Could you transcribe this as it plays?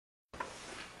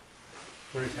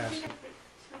First half.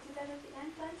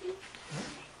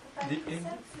 The end?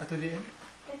 Atau the end?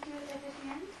 At the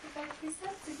end, the five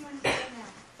precepts, if you want to do it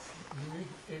now.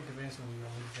 It depends on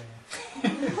your desire.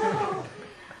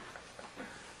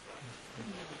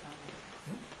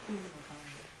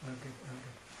 Okay.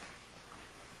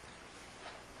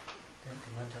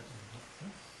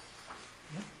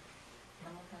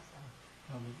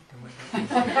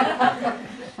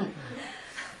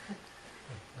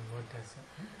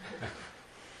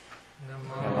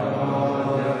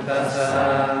 Namo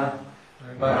tassa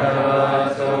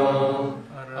bhagavato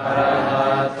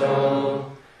arahato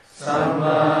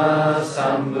samma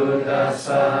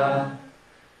sambuddhassa.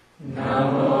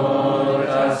 Namo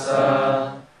tassa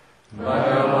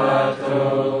bhagavato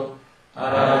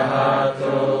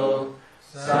arahato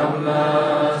samma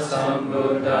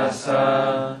sambuddhassa.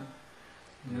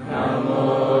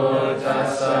 Namo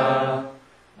tassa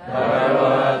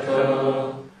bhagavato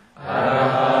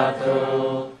arahato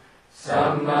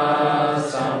samma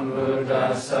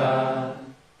sambuddhassa.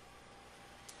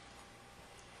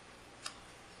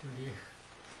 Today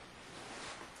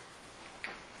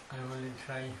I will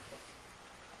try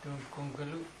to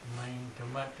conclude my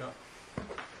Dhamma talk,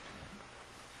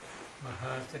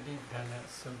 Mahasatipatthana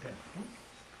Sutta.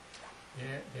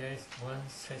 There is one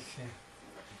session,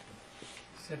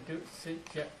 Satu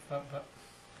Sitya Papa,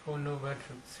 Four Noble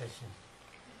Truth session.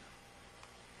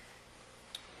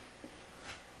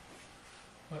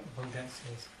 What Buddha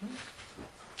says,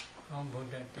 how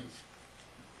Buddha teaches.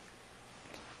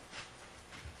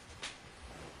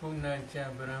 Punacha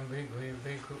Brahmikwe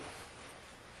Bhikkhu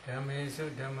Dhammesu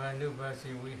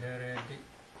Dhammanubhasi Viharati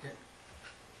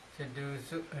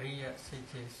Chadusu Ariya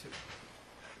Sichesu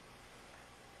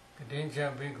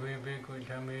Kadencha Bhikkwe Bhikkhu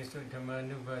Dhammesu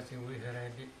Dhammanubhasi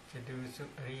Viharati Chadusu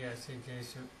Ariya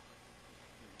Sichesu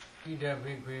Ida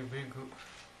Bhikkwe Bhikkhu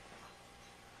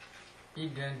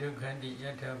Idan Dukkhanti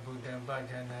Yatha Buddham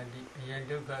Bhajanati Yan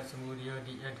Dukkha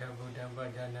Samudiyoti Yatha Buddham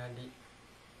Bhajanati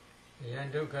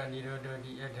Yan Dukkha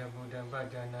Nirodhoti Yatha Buddham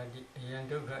Bhajanati Yan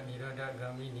Dukkha Nirodha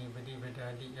Gamini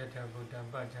Patipatati Yatha Buddham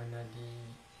Bhajanati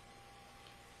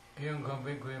Yan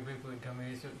Bhikkhu Bhikkhu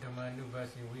Dhammesu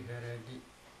Dhammanubhasi Viharati.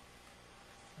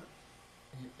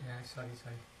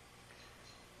 Sorry.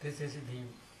 This is the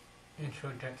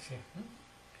introduction.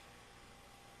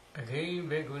 Again,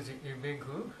 bhikkhu is a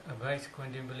bhikkhu, abides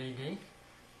contemplating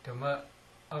Dhamma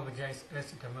objects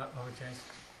as Dhamma objects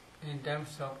in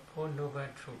terms of Four Noble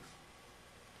Truths.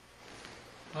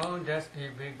 How does a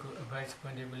bhikkhu abides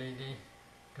contemplating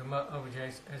Dhamma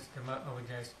objects as Dhamma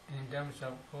objects in terms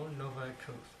of Four Noble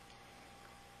Truths?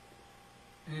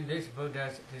 In this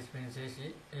Buddha's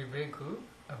dispensation, a bhikkhu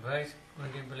abides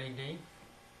contemplating.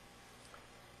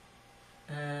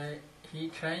 He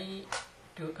tries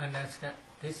to understand.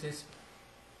 This is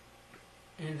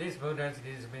in this Buddha's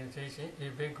dispensation,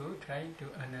 a bhikkhu tries to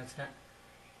understand.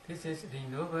 This is the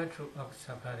noble truth of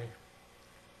suffering.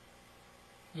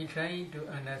 He tries to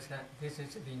understand. This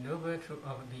is the noble truth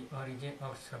of the origin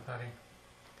of suffering.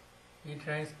 He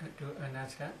tries to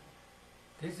understand.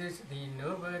 This is the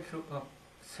noble truth of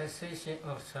cessation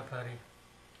of suffering.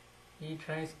 He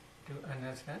tries to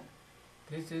understand.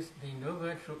 This is the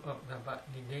noble truth of the path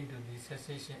leading to the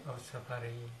cessation of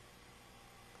suffering.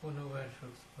 Four Noble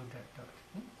Truths Buddha taught.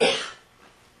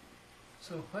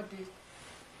 So what is,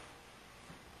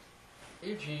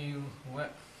 if you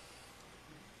want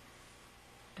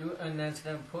to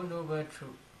understand Four Noble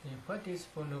Truths, then what is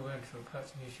Four Noble Truths?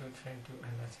 First you should try to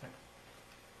understand.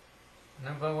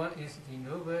 Number one is the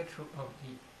noble truth of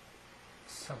the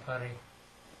suffering.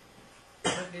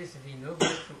 What is the noble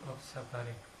truth of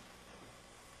suffering?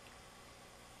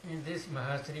 In this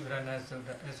Mahasatipatthana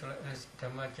Sutta as well as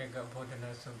Dhammàcariya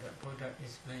Sutta, Buddha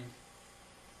explains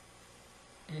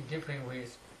in different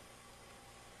ways.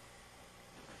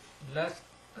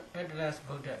 At last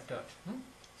Buddha taught,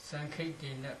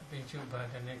 Sankhitena Bhikkhu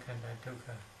Bhadana Khanda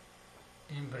Dukkha.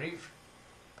 In brief,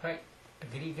 5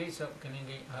 aggregates of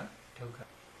clinging are dukkha.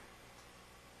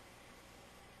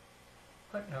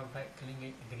 What are 5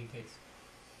 clinging aggregates?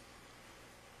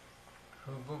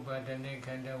 Rupa Bhadana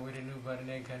Khanda, Vedanu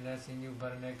Bhadana Khanda, Sinyu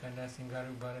Bhadana Khanda,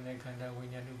 Singaru Bhadana Khanda,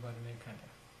 Vinyanu Bhadana Khanda.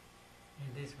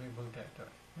 In this way Buddha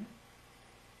taught.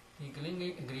 The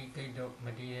clinging aggregate of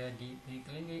materiality, the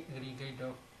clinging aggregate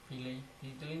of feeling, the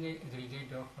clinging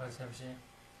aggregate of perception,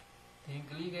 the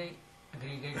clinging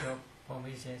aggregate of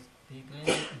formations, the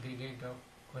clinging aggregate of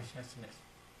consciousness.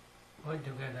 All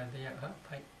together there are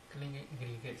 5 clinging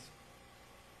aggregates.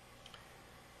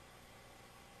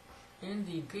 In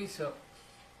the case of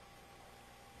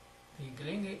the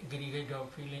clinging aggregate of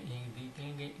feeling, in the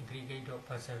clinging aggregate of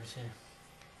perception,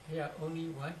 There are only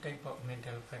one type of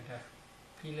mental factor,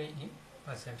 feeling in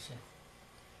perception.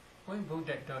 When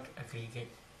Buddha taught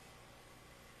aggregate,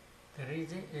 the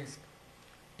reason is,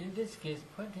 in this case,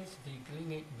 what is the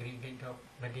clinging aggregate of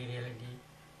materiality,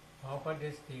 or what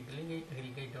is the clinging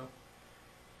aggregate of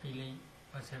feeling,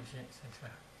 perception, etc.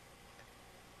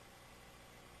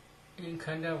 In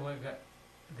Khanda Varga,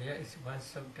 there is one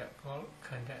sutta called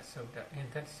Khanda Sutta. In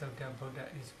that sutta, Buddha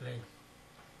explained,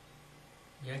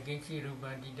 Yankinchi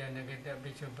Rupa Dita Nagata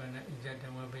Bichopana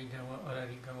Ijatama Vedama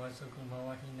Orarikawa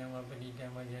Sukumawa Hinama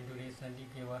Paditama Yandure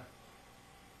Sandikewa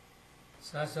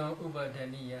Sason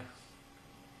Ubadaniya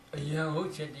Ayaho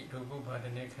Cheti Rupu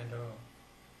Bhadane Khando.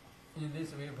 In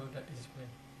this way, Buddha explained,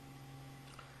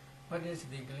 what is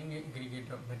the clinging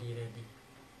aggregate of materiality?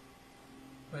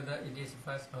 Whether it is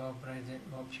past or present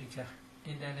or future,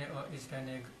 internal or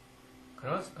external,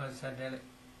 gross or subtle,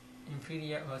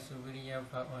 inferior or superior,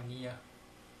 far or near,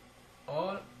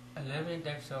 all 11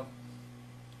 types of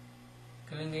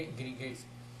clinging aggregates,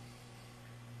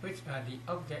 which are the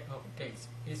object of text,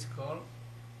 is called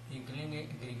the clinging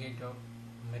aggregate of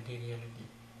materiality.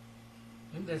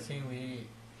 In the same way,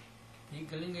 the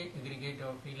clinging aggregate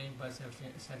of feeling,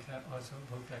 perception, etc. also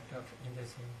Buddha taught in the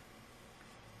same way.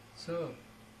 So,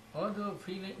 although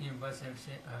feeling and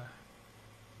perception are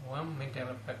one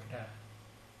mental factor,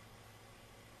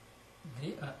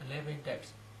 there are 11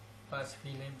 types: past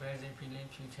feeling, present feeling,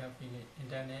 future feeling,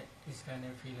 internal,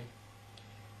 external feeling,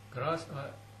 gross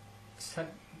or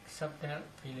subtle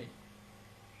feeling,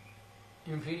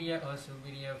 inferior or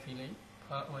superior feeling,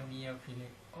 far or near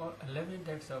feeling. All 11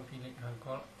 types of feeling are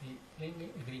called the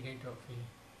clinging aggregate of feeling.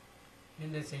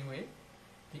 In the same way,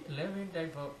 the 11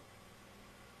 types of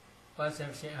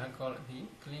perception are called the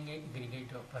clinging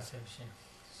aggregate of perception.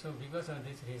 So because of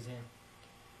this reason,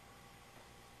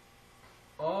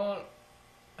 all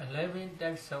 11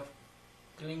 types of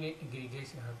clinging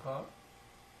aggregates are called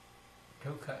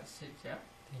dukkha sitya,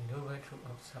 the noble truth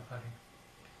of suffering.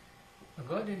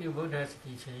 According to Buddha's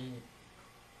teaching,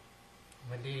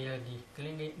 materiality,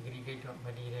 clinging aggregate of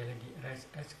materiality, arises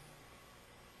as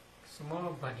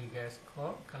small particles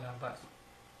called kalabas.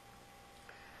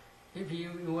 If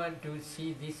you want to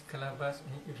see these kalabas,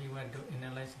 if you want to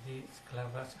analyze these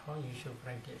kalabas, how you should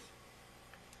practice?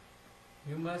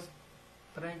 You must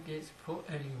practice 4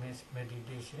 elements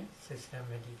meditation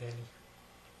systematically.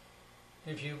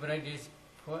 If you practice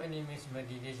 4 elements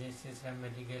meditation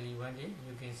systematically, one day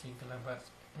you can see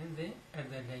kalabas, and then at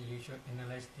that time you should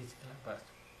analyze these kalabas.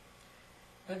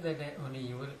 At that time only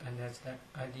you will understand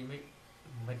ultimate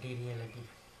materiality,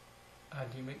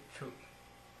 ultimate truth.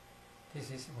 This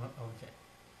is one object.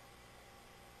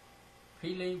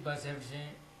 Feeling,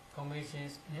 perception,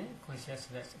 formations, and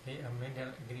consciousness, they are mental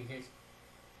aggregates.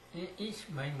 In each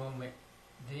mind moment,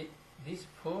 these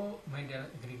 4 mental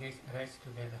aggregates rise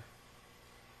together,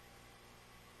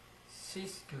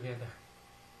 cease together,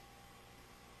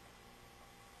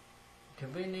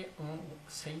 depending on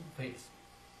same phase.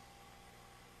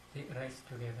 They rise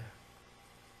together,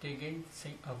 taking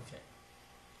same object.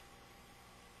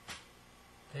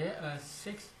 There are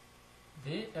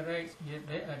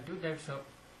 2 types of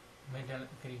mental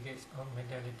aggregates or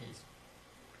mentalities: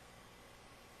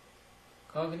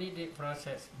 cognitive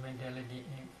process mentality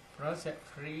and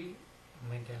process-free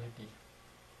mentality.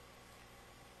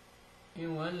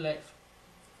 In one life,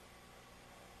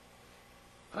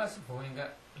 first Bhoenga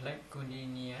life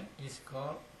continuum is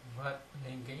called birth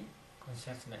linking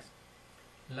consciousness.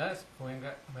 Last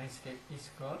Bhoenga mind state is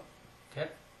called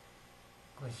death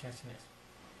consciousness.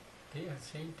 They are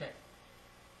same type.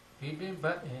 Between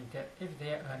birth and death, if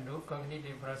there are no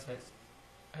cognitive process,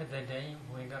 at the time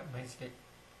Bhoenga mind state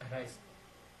arises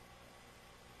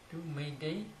to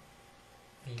maintain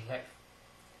the life,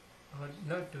 or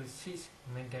not to cease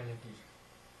mentality.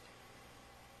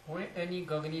 When any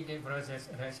cognitive process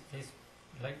arises, this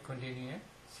life continuum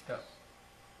stop.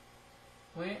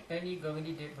 When any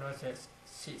cognitive process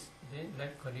ceases, then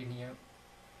life continuum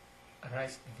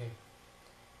arises again.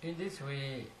 In this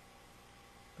way,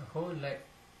 the whole life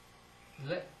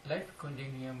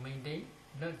continuum maintain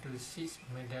not to cease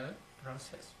mental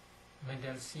process,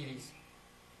 mental series.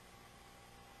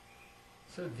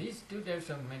 So these 2 types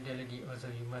of mentality also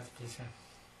you must discern.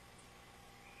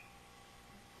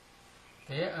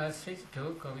 There are 6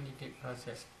 do cognitive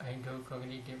process: I do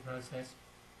cognitive process,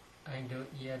 I do,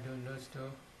 ear do, nose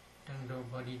do, tongue do,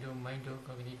 body do, mind do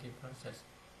cognitive process.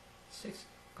 6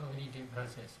 cognitive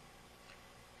process.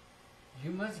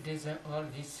 You must discern all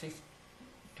these 6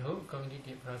 do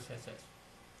cognitive processes,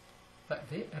 but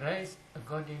they arise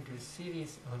according to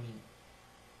series only.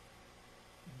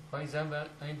 For example,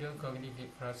 I do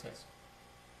cognitive process.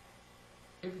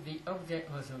 if the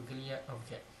object also clear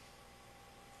object.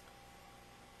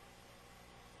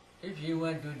 If you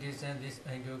want to discern this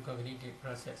cognitive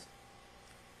process,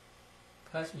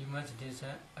 first you must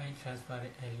discern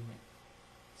untransparent element.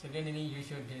 Secondly, you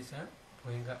should discern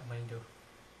Bhaddanta mind.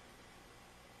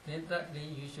 Then thirdly,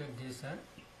 you should discern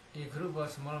a group of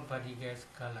small particles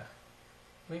color.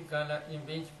 When color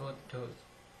invades both those,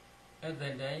 at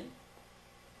that time,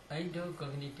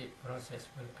 cognitive process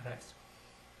will arise.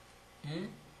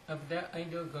 After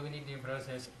cognitive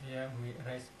process, there may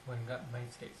arise Bhaddanta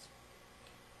mind states.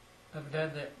 After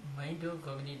the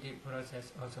cognitive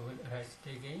process also will arise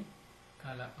taking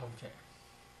color object.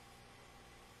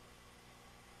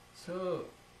 So,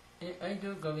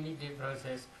 in cognitive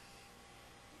process,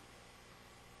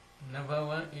 number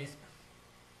one is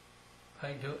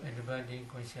adverting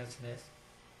consciousness,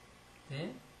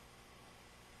 then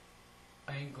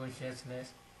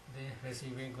consciousness, then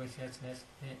receiving consciousness,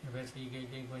 then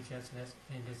investigating consciousness,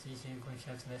 then decision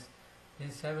consciousness, then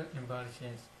 7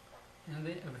 impulsions, and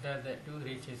then after that 2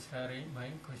 registering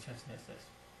mind consciousnesses.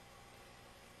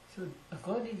 So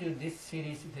according to this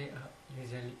series, they are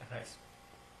usually arise.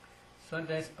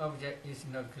 Sometimes object is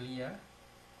not clear,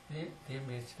 then they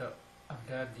may stop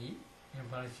after the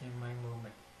impulsion mind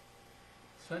movement.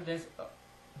 Sometimes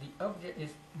the object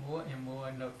is more and more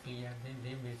not clear, then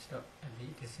they may stop at the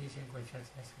decision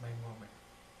consciousness mind movement.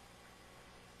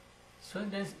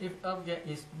 Sometimes if object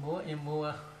is more and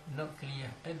more not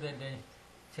clear, at that day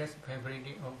just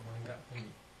vibrating of Bhaddanta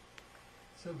only.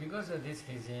 So because of this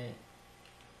reason,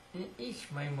 in each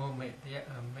mind movement there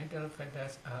are mental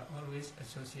factors are always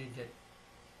associated.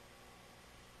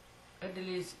 At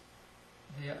least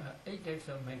there are 8 types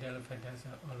of mental factors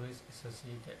are always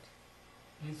associated.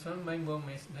 In some mind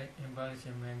movements like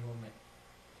impulsion mind movement,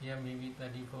 there may be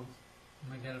 34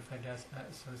 mental factors are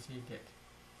associated.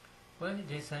 When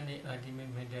discerning ultimate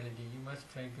mentality, you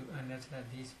must try to understand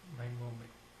this mind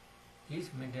movement, these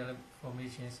mental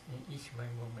formations in each mind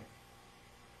movement.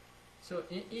 So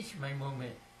in each mind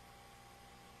movement,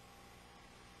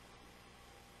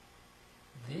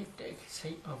 they take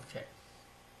same object.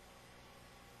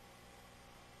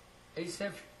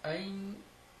 Except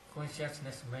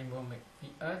consciousness mind movement,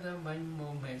 the other mind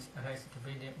movements arise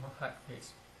depending on heart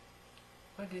phase.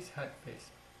 What is heart phase?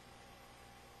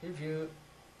 If you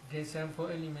discern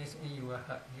 4 elements in your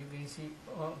heart, you can see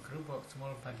a group of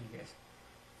small particles.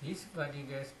 These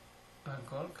particles are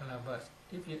called kalabas.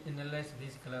 If you analyze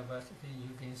these kalabas, then you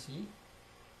can see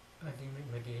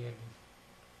ultimate materiality.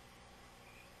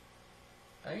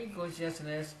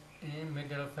 Consciousness and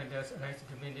mental factors arise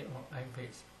depending on eye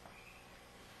phase.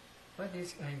 What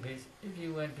is eye phase? If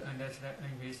you want to understand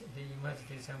eye phase, then you must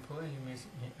discern 4 elements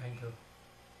in eye.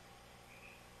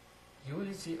 You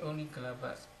will see only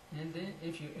kalabas. And then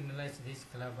if you analyze these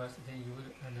kalabas, then you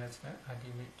will understand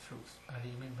ultimate truths,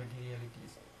 ultimate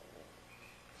materialities.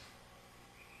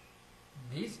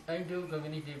 This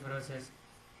cognitive process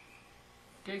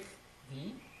takes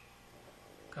the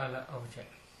color object.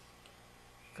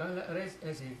 Color arises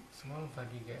as a small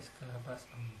particles, kalabas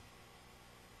only.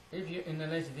 If you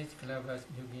analyze these kalabas,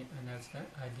 you can understand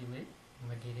ultimate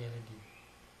materiality.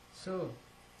 So,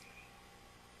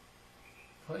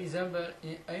 for example,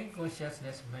 in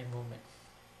consciousness mind movement,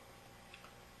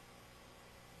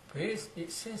 phase,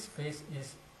 sense phase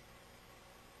is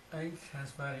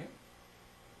transparent,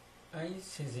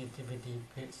 sensitivity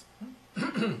phase,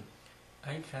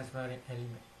 transparent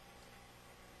element.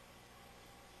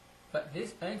 But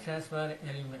this transparent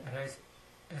element arises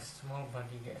as small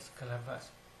particles,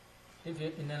 kalabas. If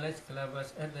you analyze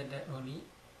kalabas at that time only,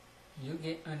 you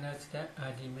can understand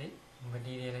ultimate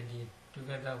materiality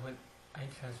together with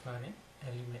transparent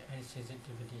element and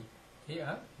sensitivity. They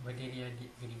are material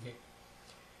aggregate.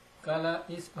 Color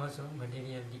is also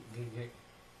material aggregate.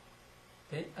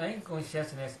 Then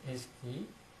consciousness is the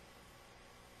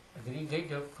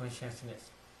aggregate of consciousness.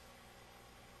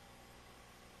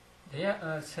 There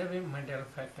are 7 mental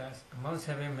factors. Among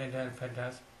 7 mental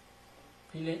factors,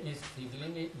 feeling is the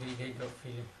aggregate of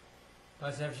feeling.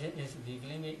 Perception is the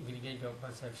aggregate of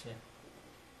perception.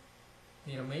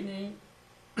 The remaining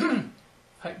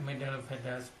 5 mental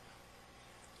factors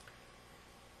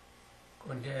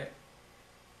contain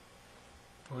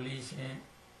volition,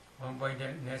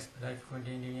 one-pointedness, life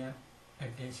continuum,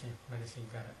 attention,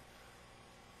 Manasikara.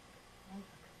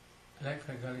 Life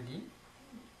faculty,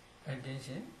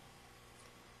 attention,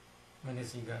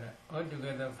 Manasikara.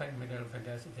 Altogether 5 mental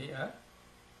factors, they are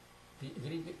the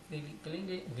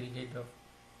aggregate of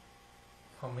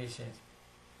formations.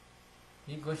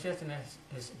 The consciousness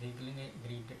is the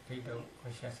aggregate of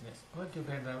consciousness.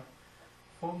 Altogether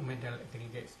 4 mental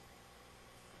aggregates.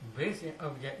 basic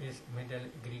object is mental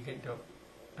aggregate of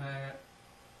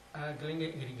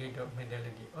aggregate of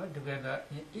mentality. Altogether,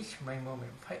 in each mind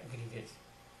moment, 5 aggregates.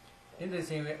 In the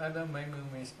same way, other mind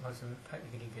movements also 5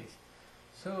 aggregates.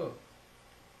 So,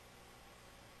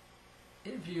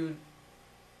 if you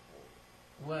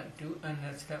want to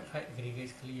understand 5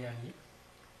 aggregates clearly,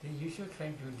 then you should try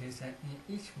to decide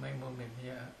in each mind moment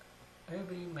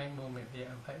every mind moment there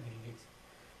are 5 aggregates.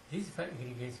 These 5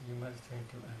 aggregates you must try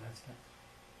to understand.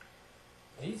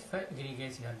 These 5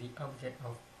 aggregates are the object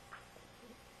of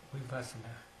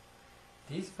vipassana.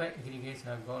 These 5 aggregates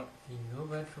are called the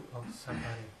noble truth of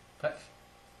suffering. But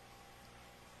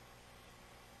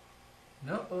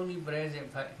not only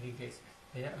present 5 aggregates,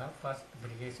 there are past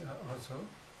aggregates are also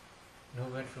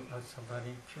noble truth of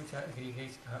suffering. Future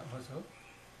aggregates are also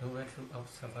noble truth of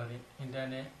suffering.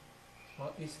 Internal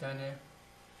or external,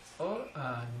 all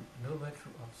are noble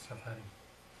truth of suffering.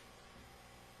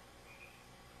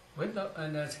 Without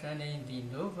understanding the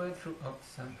noble truth of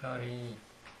suffering,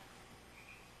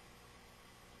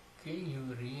 can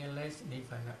you realize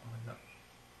Nibbana or not?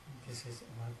 This is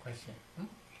one question.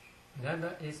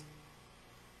 Another is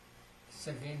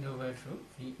second noble truth,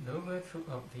 the noble truth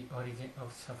of the origin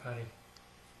of suffering.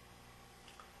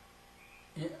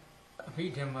 In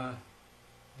Abhidhamma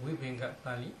Vibhanga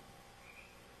Pali,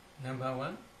 number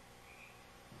 1,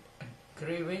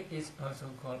 craving is also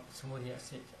called samudaya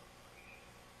sita,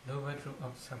 noble truth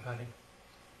of suffering.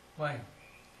 Why?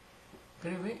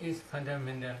 Craving is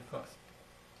fundamental cause.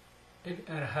 If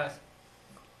arhats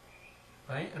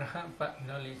by arhat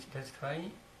knowledge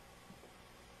destroy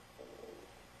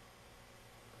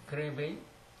craving,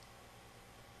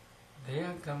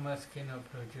 their karmas cannot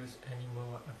produce any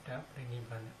more after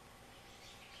pranibhana.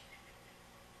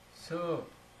 So,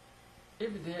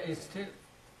 if there is still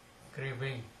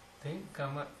craving, then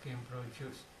karma can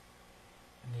produce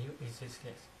new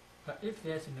existence. But if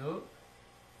there is no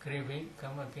craving,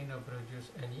 karma cannot produce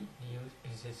any new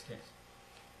existence.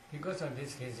 Because of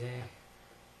this reason,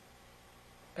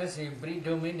 as a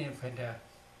predominant factor,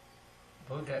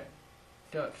 Buddha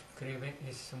taught craving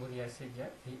is samudaya sita,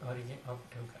 the origin of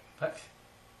dukkha. But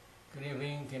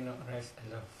craving cannot rise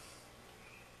alone.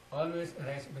 Always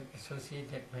arise with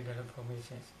associated mental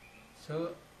formations.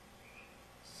 So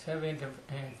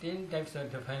 10 types of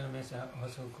defilements are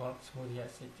also called samudaya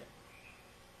sita.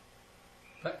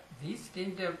 But these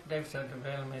 10 types of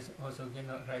defilements also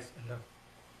cannot rise alone,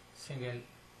 single.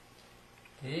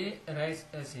 They arise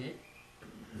as a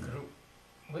group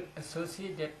with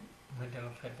associated mental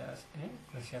factors and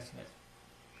consciousness.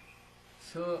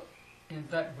 So in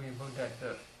that way, Buddha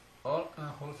taught all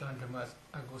unwholesome dhammas,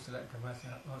 akusala dhammas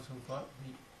are also called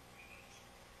the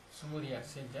samudaya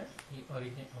sita, the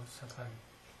origin of suffering.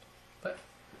 But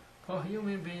for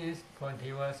human beings, for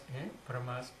devas and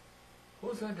brahmas,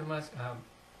 wholesome dhammas are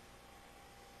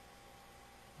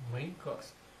main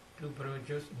cause to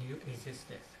produce new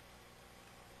existence.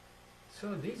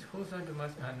 So these wholesome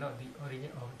dhammas are not the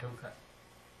origin of dukkha.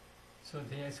 So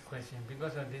there is question.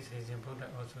 Because of this reason, Buddha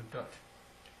also taught,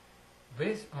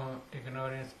 based on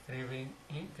ignorance, craving,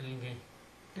 and clinging,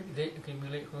 if they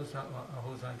accumulate wholesome or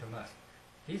unwholesome dhammas,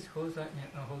 these wholesome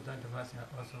and unwholesome dhammas are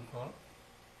also called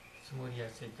samudaya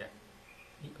sita,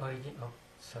 the origin of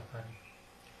suffering.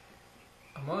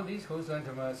 Among these wholesome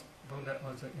dhammas, Buddha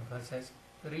also emphasized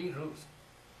 3 rules: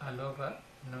 alobha,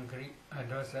 non-greed,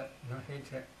 adosa,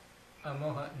 non-hatred,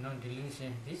 amoha,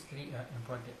 non-delusion. These 3 are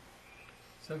important.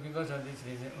 So because of this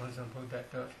reason, also Buddha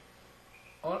taught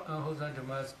all unwholesome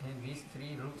dhammas, and these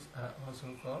 3 rules are also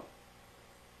called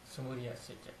samudaya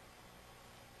sita.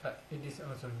 But it is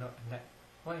also not enough.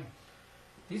 Why?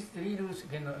 These 3 rules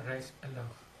cannot arise alone.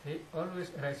 They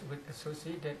always arise with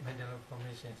associated mental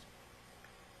formations.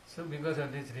 So because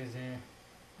of this reason,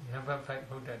 number 5,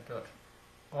 Buddha taught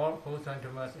all wholesome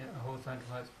dhammas and unwholesome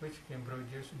dhammas which can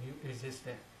produce new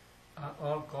existence are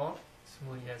all called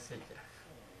samudaya sita,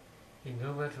 the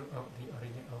noble truth of the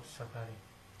origin of suffering.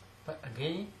 But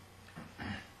again,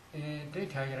 in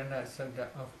Tawya Sutta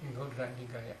of Ingodra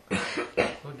Nikaya,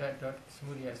 Buddha taught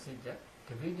samudaya sita,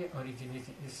 the very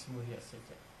origination is samudaya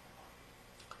sita.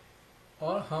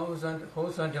 All wholesome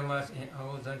dhammas and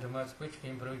unwholesome dhammas which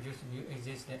can produce new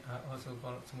existence are also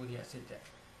called samudaya sita.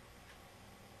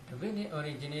 The very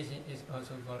origination is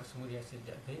also called samudaya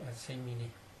sita. They are same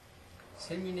meaning.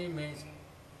 Same meaning means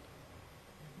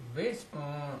based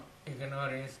on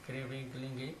ignorance, craving,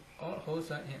 clinging, all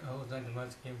wholesome and unwholesome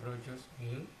dhammas can produce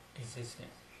new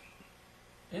existence.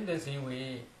 In the same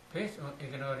way, based on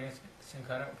ignorance,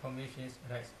 sankhara formations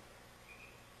rise.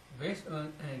 Based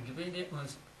on depending on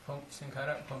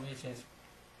sankhara formations,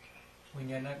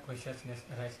 Vijnana consciousness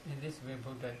arise. In this way,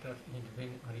 Buddha taught in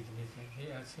divine origination.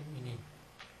 They are same meaning.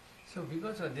 So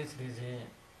because of this reason,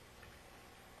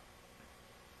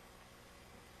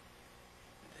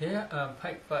 there are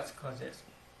 5 past causes,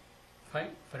 5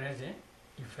 present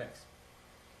effects,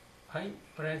 5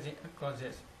 present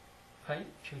causes, 5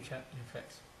 future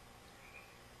effects.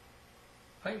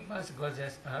 5 past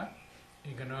causes are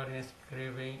ignorance,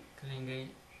 craving, clinging,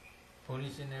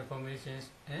 volitional formations,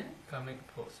 and karmic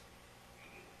force.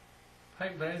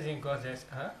 5 present causes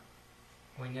are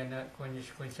Vijnana,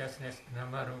 consciousness,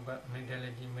 Nama, Rupa,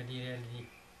 mentality, materiality,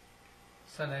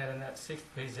 Salayana, 6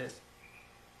 phases,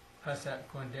 Phasa,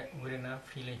 contact, Vedana,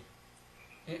 feeling.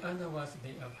 In other words,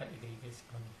 they are 5 aggregates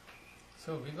only.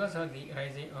 So because of the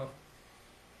rising of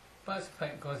past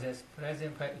 5 causes,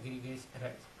 present 5 aggregates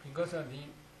arise. Because of the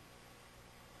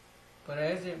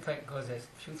present 5 causes,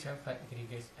 future 5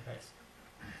 aggregates arise.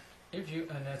 If you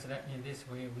understand in this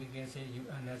way, we can say you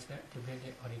understand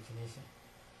dependent origination.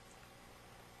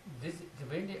 This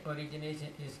dependent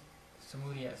origination is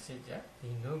Samudaya Sajja, the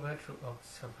noble truth of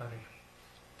suffering.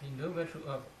 The noble truth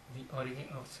of the origin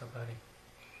of suffering.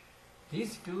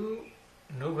 These 2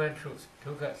 noble truths,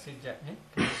 Dukkha Sajja and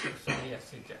Samudaya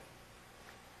Sajja,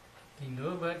 the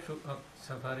noble truth of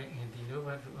suffering and the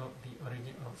noble truth of the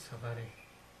origin of suffering,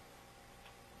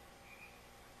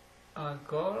 are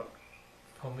called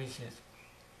formations.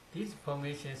 These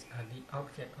formations are the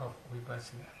object of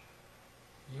vipassana.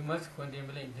 You must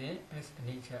contemplate them as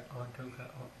nature or dukkha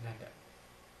or anatta,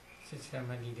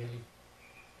 systematically.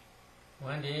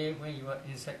 One day when your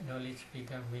insight knowledge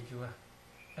becomes mature,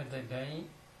 at the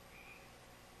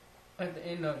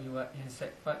end of your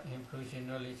insight, path improving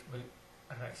knowledge will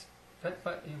arise. That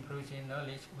path improving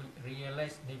knowledge will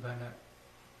realize Nibbana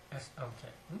as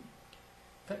object.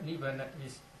 That Nibbana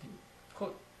is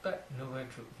that noble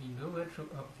truth, the noble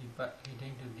truth of the path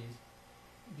leading to this,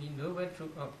 the noble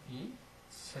truth of the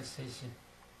cessation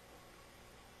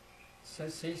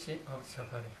of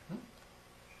suffering,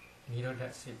 Nirodha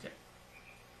Sajja.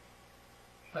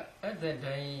 But at the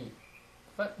time,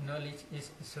 what knowledge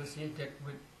is associated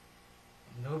with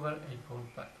noble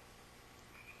eightfold path.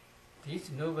 These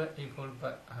noble eightfold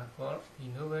paths are called the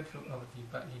noble truth of the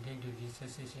path leading to the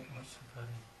cessation of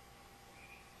suffering.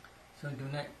 So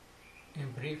tonight,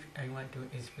 in brief, I want to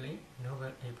explain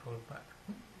noble eightfold path.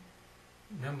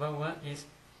 Number 1 is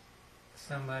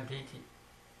Samadhi.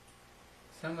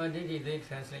 Samadhi, they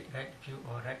translate right view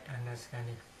or right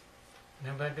understanding.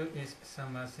 Number 2 is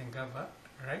Sammasankappa,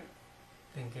 right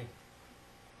thinking.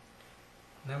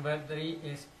 Number 3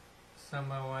 is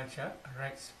Sammavaca,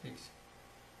 right speech.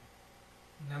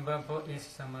 Number 4 is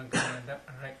Sammakamanta,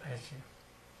 right action.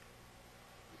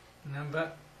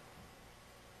 Number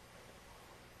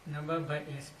 5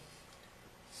 is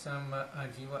Samma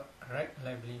Ajiva, right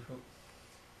livelihood.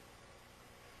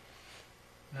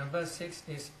 Number 6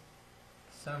 is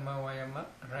Sammavayama,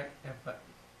 right effort.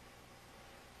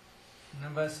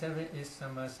 Number 7 is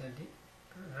Sammasati,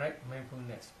 right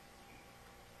mindfulness.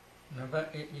 Number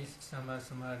 8 is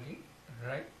Sammasamadhi,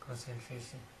 right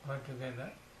concentration.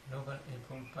 Altogether, Noble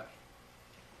Eightfold Path.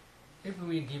 If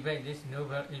we divide this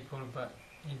Noble Eightfold Path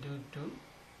into 2,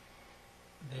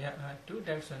 there are 2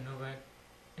 types of Noble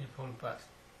Eightfold Paths,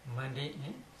 mundane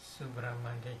and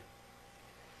supramundane.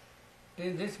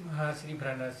 In this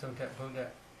Mahasatipatthana Sutta,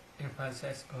 Buddha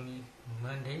emphasizes only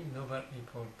mundane Noble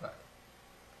Eightfold Path.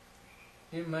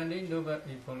 In mundane Noble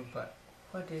Eightfold Path,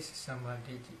 what is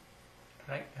Samadhi?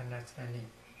 Right understanding.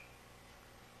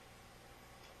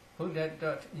 Buddha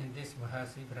taught in this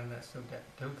Mahasatipatthana Sutta,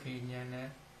 Dukkha Jnana,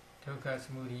 Dukkha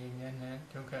Samudaya Jnana,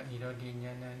 Dukkha Nirodha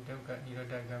Jnana, Dukkha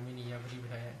Nirodha Gamini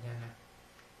Parivraya Jnana.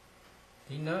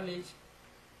 The knowledge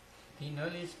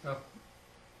of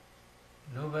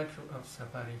noble truth of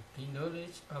suffering, the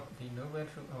knowledge of the noble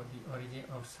truth of the origin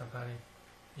of suffering,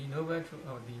 the noble truth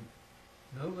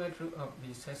of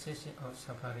the cessation of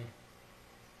suffering,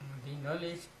 the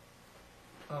knowledge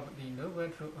of the noble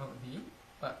truth of the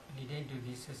path leading to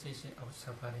the cessation of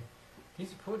suffering.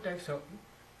 These 4 types of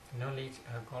knowledge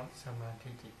are called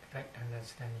Samadhi, right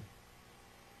understanding.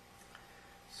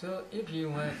 So if you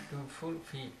want to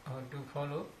fulfill or to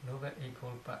follow Noble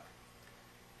Eightfold Path,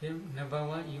 then number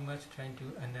 1, you must try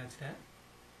to understand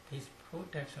these 4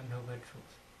 types of noble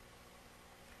truths.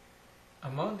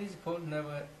 Among these 4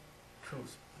 noble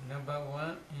truths, number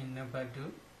 1 and number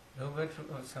 2, noble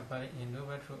truth of suffering and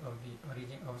noble truth of the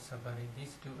origin of suffering,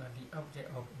 these 2 are the object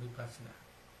of vipassana.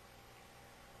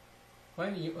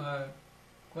 When you are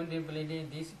contemplating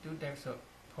these 2 types of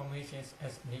formations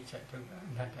as nature, dukkha,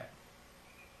 anatta,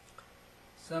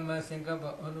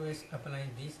 Sammasankappa always applying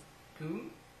these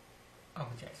 2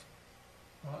 objects.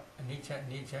 or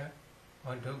nature,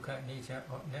 or dukkha nature,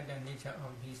 or anatta nature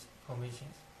of these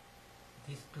formations.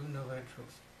 These two noble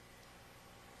truths.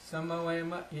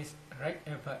 Samavayama is right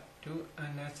effort to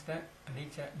understand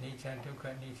nature,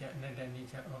 dukkha nature, anatta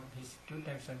nature of these two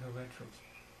types of noble truths.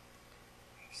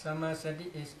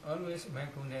 Samasati is always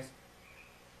mindfulness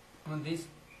on this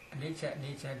nature,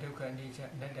 dukkha nature,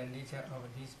 anatta nature of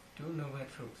these two noble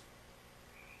truths.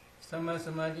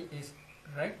 Samadhi is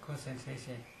right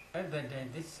concentration. At that time,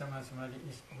 this Samadhi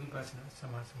is Vipassana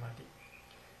Samadhi.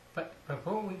 But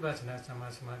before Vipassana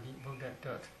Samadhi, Buddha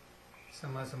taught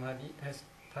Samadhi as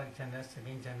third jhana,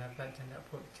 second jhana, third jhana,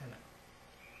 fourth jhana.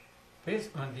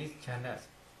 Based on these jhanas,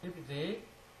 if they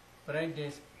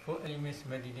practice four elements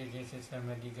meditation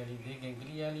systematically, they can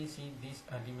clearly see this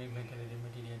ultimate mentality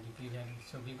materiality clearly.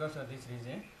 So because of this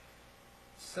reason,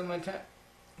 Samatha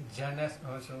jhanas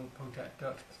also Buddha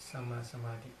taught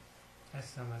Samadhi as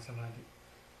Samadhi.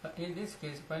 But in this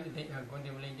case, while they are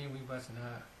contemplating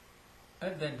Vipassana,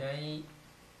 at that time,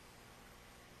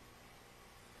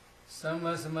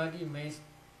 Samadhi means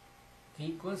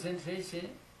the concentration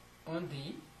on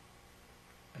the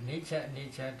nature,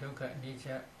 dukkha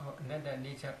nature, or anatta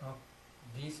nature of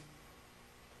these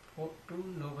two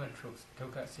noble truths,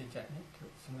 dukkha sajja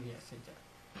and samudaya sajja.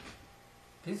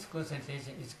 This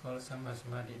concentration is called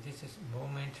samadhi. This is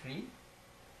momentary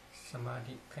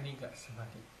samadhi, khanika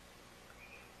samadhi.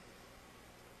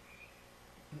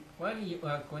 While you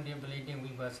are contemplating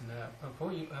Vipassana,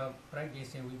 before you are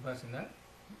practicing Vipassana,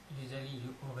 usually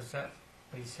you observe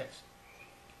precepts.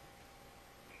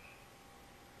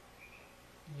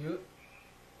 You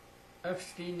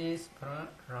abstinence from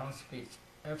wrong speech,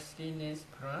 abstinence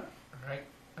from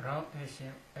wrong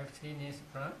action, abstinence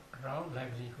from wrong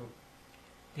livelihood.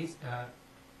 These are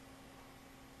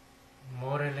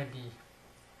morality,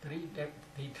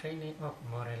 the training of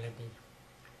morality.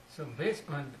 So based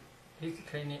on this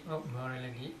training of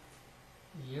morality,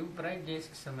 you practice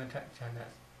samatha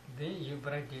jhanas, then you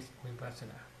practice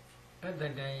vipassana. At the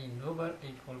time, noble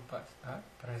eightfold paths are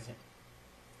present.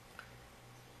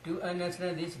 To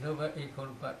understand this noble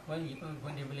eightfold path, when you are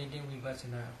contemplating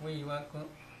vipassana, when you are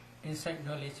insight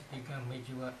knowledge become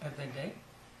mature, at the time,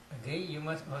 again you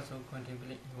must also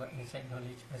contemplate your insight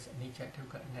knowledge as nature,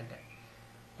 dukkha, anatta.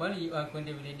 While you are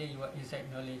contemplating your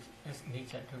insight knowledge as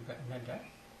nature, dukkha, anatta,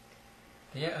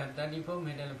 there are 34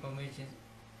 mental formations.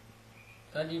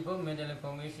 34 mental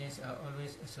formations are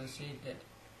always associated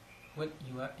with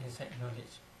your insight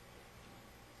knowledge.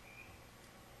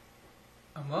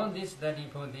 Among these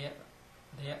 34,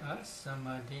 there are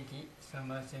samadhi,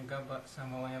 samasankappa,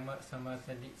 samavayama,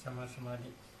 samasati,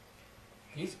 samasamadhi.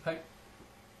 These 5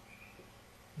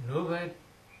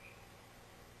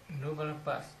 noble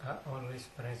paths are always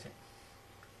present.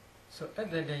 So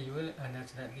at that day you will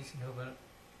understand these noble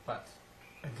paths.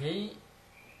 Again,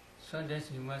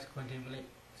 sometimes you must contemplate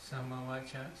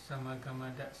samavacha,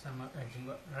 samakamada,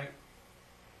 samaajiva, right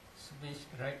speech,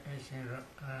 right action,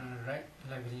 right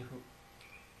livelihood.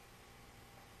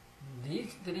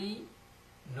 These 3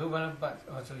 noble paths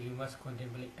also you must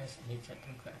contemplate as nature,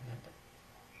 dukkha, anatta.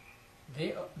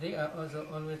 They are also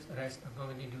always rise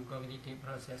according to cognitive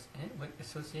process and with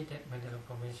associated mental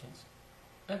formations.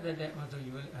 At that time also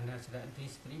you will understand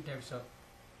these 3 types of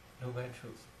noble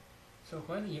truths. So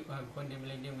when you are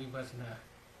contemplating vipassana,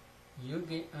 you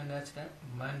can understand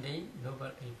mundane noble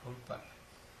eightfold path.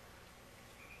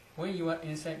 When your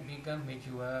insight become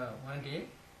mature, one day,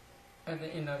 at the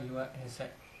end of your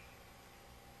insight,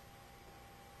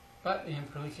 path and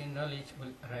fruition knowledge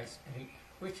will arise,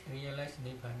 which realize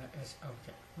nibbana as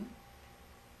object.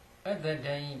 At that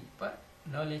time, path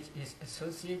knowledge is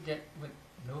associated with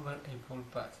noble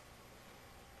eightfold path.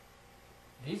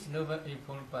 These noble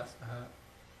eightfold paths are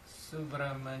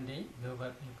Subramandi noble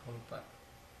eightfold path.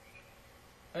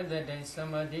 At that time,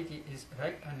 samadhi is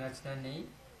right understanding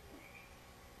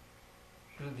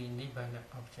to the nibbana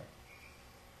object.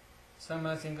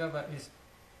 Samasankappa is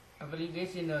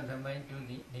application of the mind to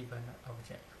the nibbana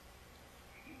object.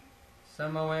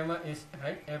 Samavayama is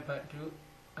right effort to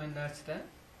understand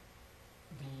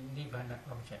the nibbana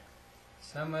object.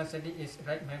 Samasati is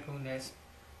right mindfulness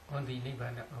on the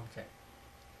nibbana object.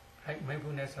 Right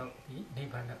mindfulness of the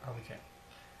nibbana object.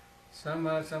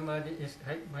 Samadhi is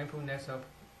right mindfulness of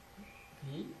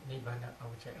the nibbana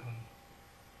object only.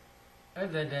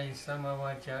 At the day,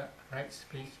 samavacha, right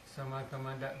speech,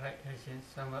 samakamanda, right action,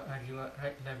 samaajiva,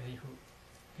 right livelihood.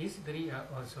 These 3 are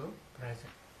also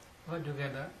present.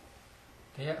 Altogether,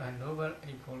 there are noble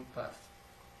eightfold paths.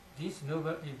 These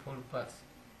noble eightfold paths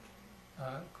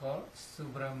are called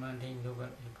Subramandi noble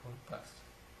eightfold paths.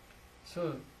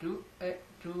 So to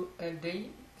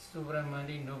attain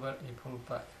Subramani Noble Eightfold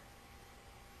Path,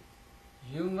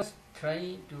 you must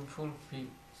try to fulfill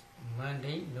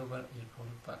mundane Noble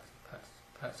Eightfold Path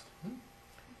first.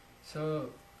 So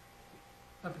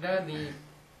after the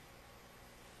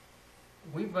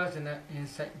Vipassana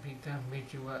insight becomes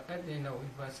mature, at the end of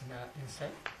Vipassana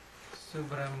insight,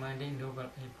 Subramani Noble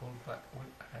Eightfold Path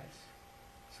will arise.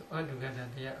 So altogether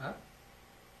there are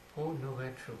 4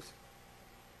 noble truths.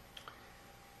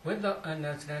 Without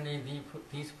understanding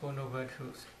these 4 noble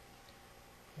truths,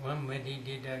 one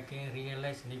meditator can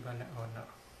realize Nibbana or not,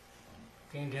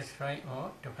 can destroy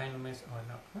all defilements or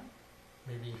not.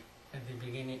 Maybe at the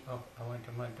beginning of our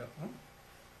Dhamma talk,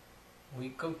 we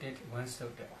quoted one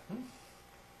sutta,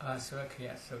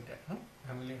 Aswakya Sutta.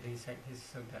 I will recite this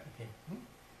sutta again.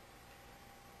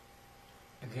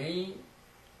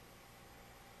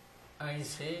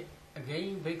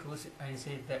 Again, because I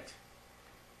say that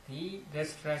the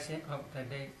destruction of the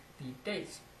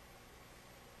days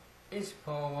is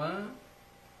for one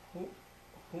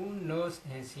who knows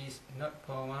and sees, not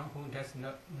for one who does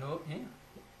not know and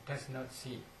does not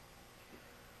see.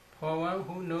 For one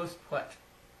who knows what,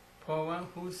 for one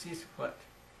who sees what,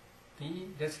 the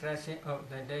destruction of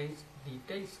the days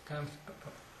comes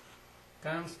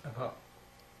about.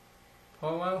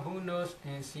 For one who knows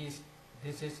and sees,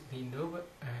 this is the noble.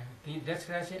 The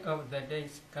destruction of the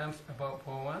days comes about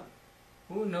for one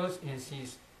who knows and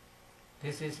sees.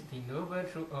 This is the noble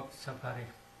truth of suffering.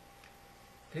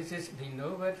 This is the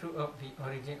noble truth of the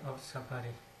origin of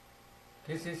suffering.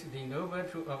 This is the noble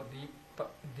truth of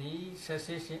the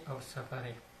cessation of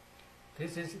suffering.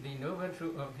 This is the noble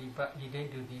truth of the path leading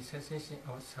to the cessation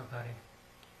of suffering.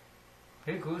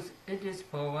 Because it is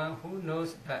for one who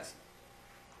knows that,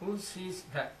 who sees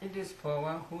that, it is for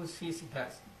one who sees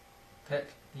that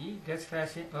the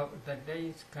destruction of the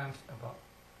days comes about.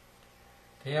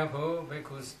 Therefore,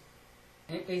 because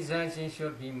an exertion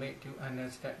should be made to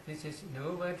understand this is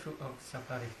noble truth of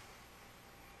suffering.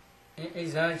 An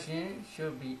exertion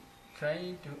should be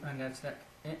tried to understand.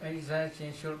 An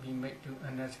exertion should be made to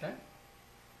understand.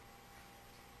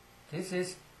 This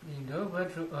is the noble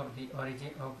truth of the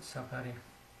origin of suffering.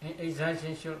 An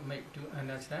exertion should make to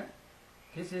understand.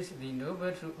 This is the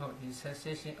noble truth of the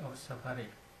cessation of suffering.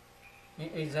 An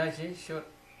exertion should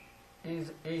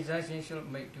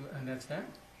make to understand.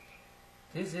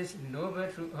 This is the noble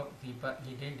truth of the path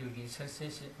leading to the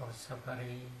cessation of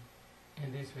suffering.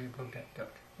 In this way, Buddha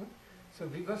taught. So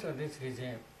because of this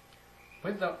reason,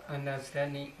 without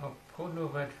understanding of 4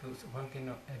 noble truths, one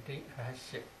cannot attain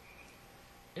Rahaship.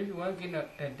 If one cannot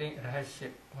attain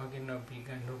Rahaship, one cannot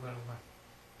become noble one.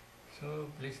 So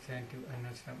please try to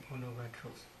understand 4 noble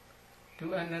truths.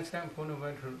 To understand 4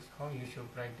 noble truths, how you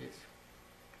should practice.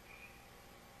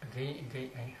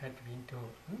 Again, I had been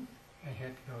told. I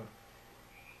had told.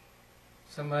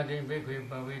 Samadhi bhikkhu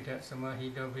bhavita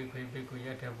samahito bhikkhu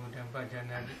yata buddha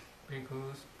bhajanadi.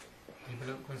 Bhikkhus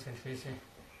develop concentration.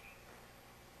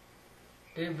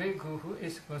 A bhikkhu who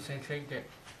is concentrated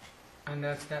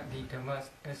understand the Dhammas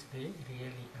as they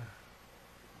really are.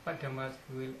 What Dhammas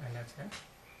he will understand?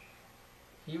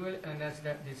 He will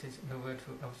understand this is noble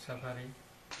truth of suffering.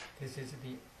 This is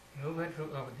the noble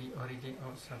truth of the origin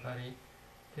of suffering.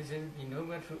 This is the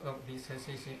noble truth of the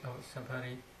cessation of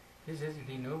suffering. This is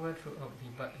the noble truth of the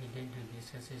path leading to the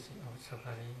cessation of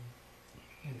suffering.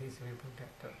 In this way, Buddha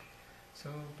taught. So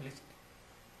please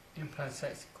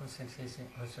emphasize concentration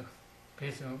also.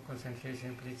 Based on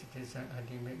concentration, precipitation,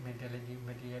 ultimate mentality,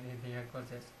 material and their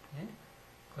causes,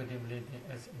 contemplating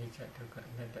as nature to God.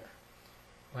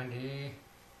 One day,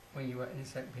 when you are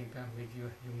inside become with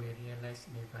you, you may realize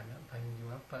Nibbana by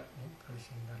your path in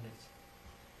fruition knowledge.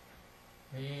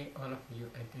 May all of you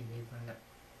attain Nibbana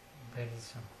very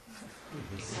soon.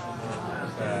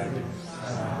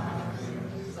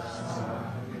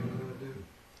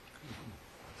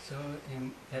 So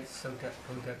in that sutta,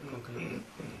 Buddha concluded,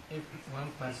 if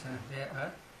one person, there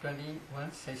are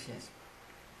 21 sessions.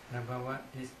 Number 1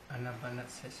 is Anapana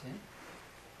session.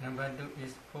 Number 2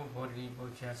 is full body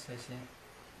boja session.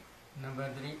 Number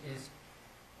 3 is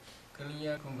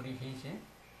clear comprehension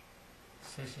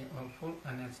session or full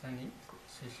understanding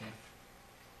session.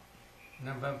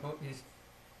 Number 4 is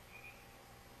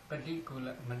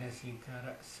Patikula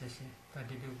Manasikara session.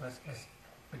 32 verse as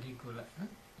Patikula.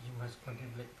 You must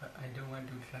contemplate, but I don't want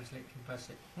to translate the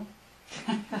passage.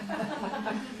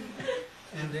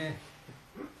 And then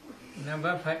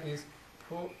number 5 is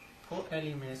four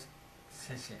elements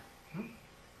session.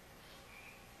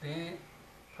 Then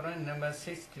from number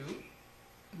 6 to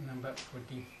number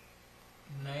 14,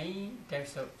 9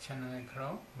 types of channel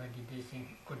crown meditation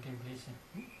contemplation.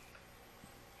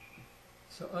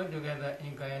 So altogether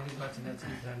in Kayanupassana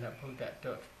Siddhanta Buddha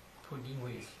taught 14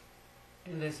 ways.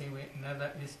 In the same way,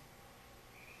 another is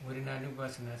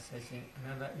Vedananupassana session,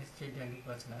 another is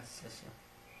Chaityanupassana session.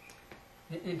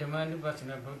 In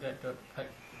Dhammanupassana Buddha taught 5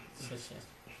 sessions.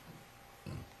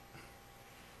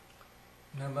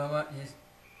 Number 1 is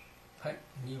 5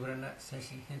 Nivarana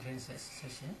session, hindrances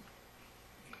session.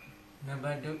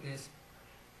 Number 2 is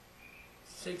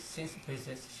 6 sense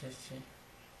bases session.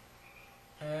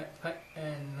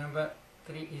 And number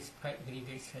 3 is 5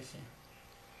 aggregate session.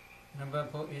 Number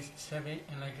 4 is 7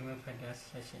 enlightenment factors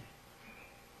session.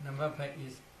 Number 5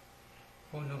 is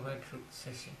 4 noble truth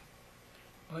session.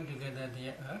 Altogether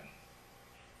there are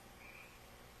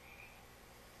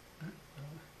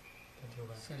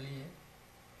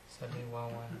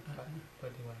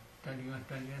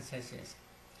 21 sessions.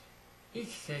 Each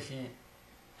session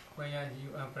where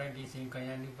you are practicing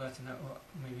Kayanupassana or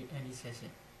maybe any session.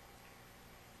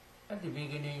 At the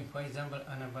beginning, for example,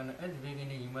 Anapana, at the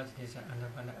beginning you must listen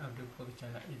Anapana up to fourth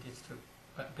jhana, it is true.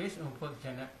 But based on fourth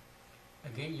jhana,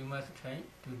 again you must try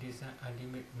to discern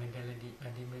ultimate mentality,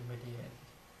 ultimate materiality.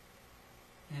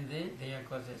 And then there are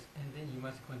causes, and then you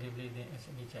must contemplate them as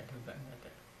nature to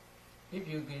Bhaddanta. If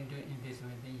you can do it in this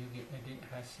way, then you get a great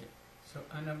hardship. So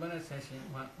Anapana session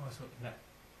 1 also enough.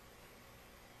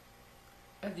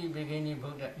 At the beginning,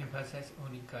 Buddha emphasized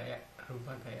only Kaya,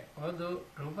 Rupa Kaya. Although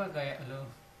Rupa Kaya alone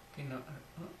cannot,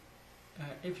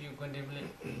 if you contemplate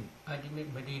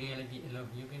ultimate materiality alone,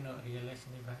 you cannot realize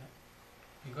Nibbana.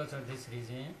 Because of this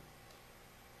reason,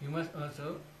 you must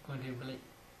also contemplate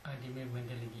ultimate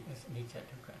mentality as nature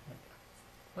to Bhaddanta.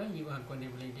 When you are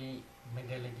contemplating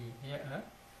mentality, here are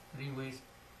 3 ways.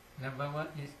 Number 1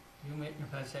 is you may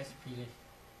emphasize feeling.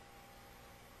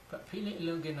 But feeling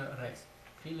alone cannot arise.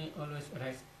 Feeling always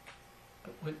arises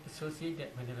with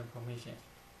associated mental formations.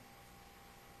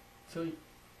 So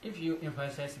if you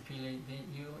emphasize feeling, then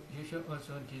you should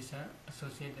also discern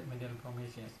associated mental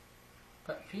formations.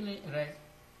 But feeling arises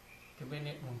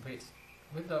depending on base.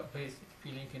 Without base,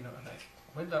 feeling cannot arise.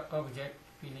 Without object,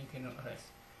 feeling cannot arise.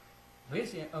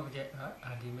 Base and object are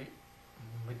ultimate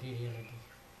materiality.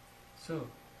 So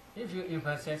if you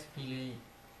emphasize feeling,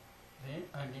 then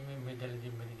ultimate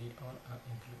mentality all are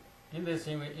included. In the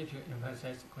same way, if you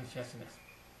emphasize consciousness,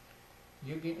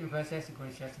 you can emphasize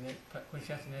consciousness, but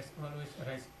consciousness always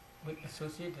arises with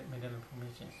associated mental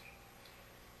formations.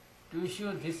 To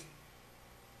show this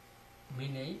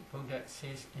meaning, Buddha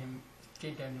says in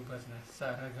Chaityanupassana,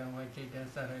 Saragama Chaitya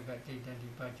Saraga Chaitya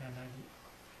Pajanadi.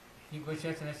 The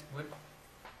consciousness with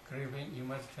craving, you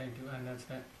must try to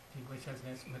understand the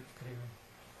consciousness with craving,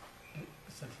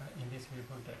 etc. In this way,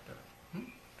 Buddha taught.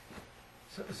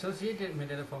 So associated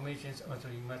mental formations also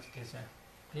you must discern.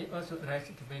 They also arise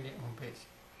depending on base,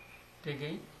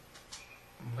 taking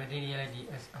materiality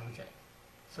as object.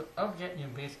 So object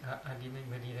and base are ultimate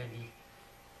materiality.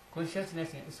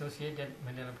 Consciousness and associated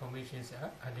mental formations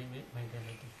are ultimate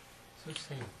mentality. So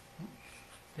same.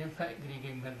 Then 5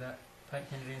 aggregate method, 5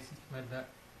 hindrances method,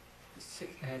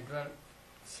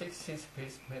 6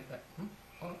 sense-based method,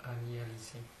 all are nearly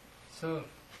same. So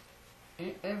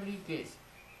in every case,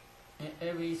 in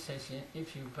every session,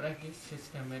 if you practice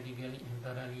systematically and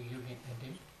thoroughly, you can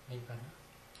attain Nibbana.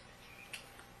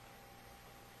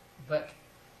 But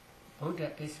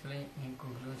Buddha explained in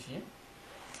conclusion,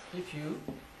 if you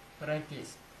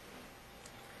practice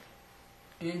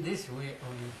in this way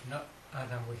only, not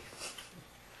other way.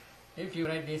 If you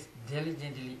practice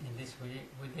diligently in this way,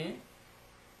 within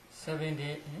 7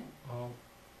 days or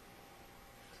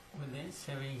within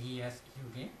 7 years, you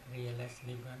can realize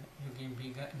Nibbana. You can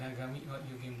become Nagami or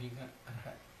you can become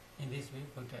Arhat. In this way,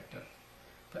 Buddha taught.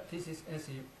 But this is as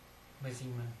a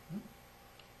maximum.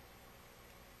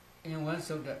 In one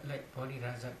sutta, like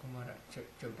Bodhiraja Kumara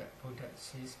Chota, Buddha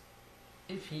says,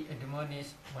 if he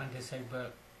admonishes one disciple,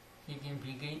 he can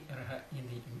begin Arhat in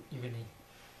the evening.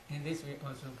 In this way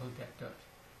also Buddha taught.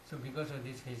 So because of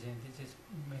this reason, this is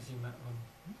maximum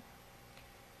only.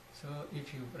 So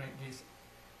if you practice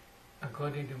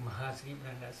according to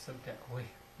Mahasatipatthana Sutta way,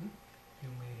 you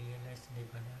may realize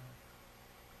Nibbana.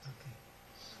 Okay.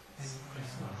 Any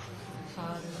questions?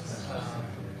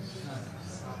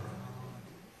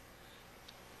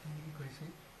 Any question?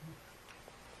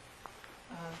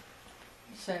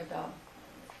 Sayadaw,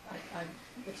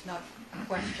 it's not a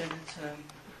question,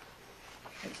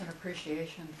 it's an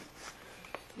appreciation.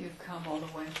 You've come all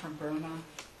the way from Burma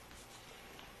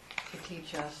to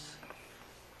teach us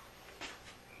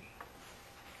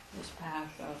this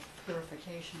path of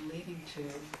purification leading to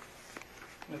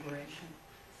liberation,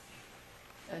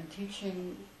 and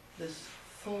teaching this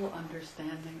full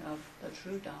understanding of the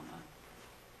true Dhamma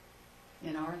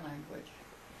in our language.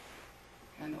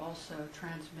 and also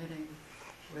transmitting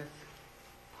with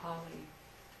Pali,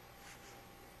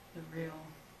 the real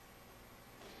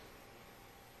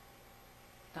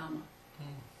Dhamma.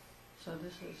 So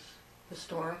this is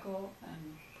historical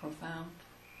and profound,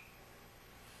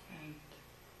 and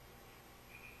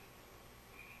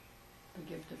the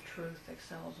gift of truth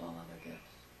excels all other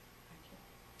gifts.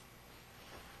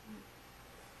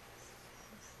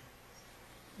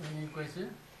 Thank you. Any question?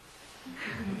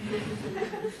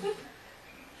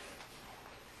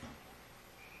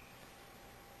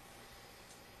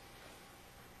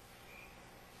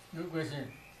 No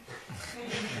question.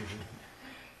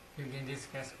 You can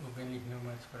discuss openly, no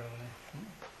much problem.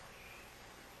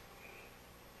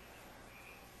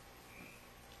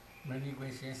 Many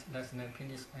questions, that's not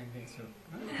finished, I think so.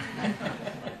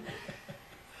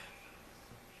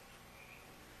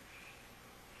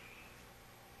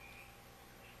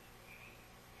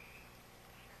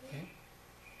 Okay.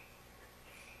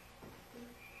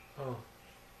 Oh,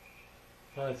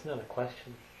 well, it's not a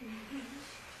question.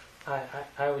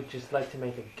 I would just like to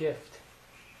make a gift,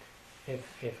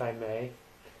 if I may.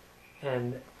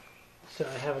 And so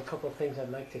I have a couple of things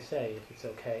I'd like to say, if it's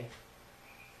okay.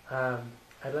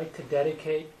 I'd like to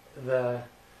dedicate the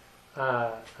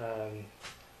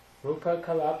Rupa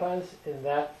Kalapas in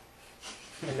that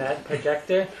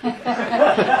projector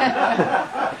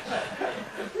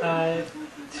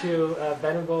to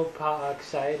Venerable Pa-Auk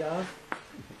Sayadaw,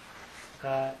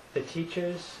 the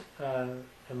teachers and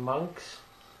monks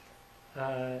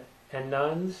and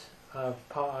nuns of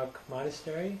Pa-Auk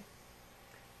Monastery.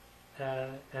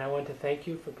 And I want to thank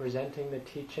you for presenting the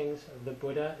teachings of the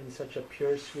Buddha in such a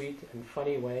pure, sweet, and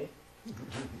funny way.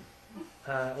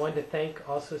 I want to thank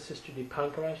also Sister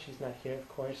Dipankara, she's not here of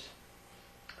course,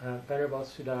 Venerable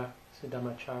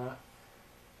Dhammàcariya,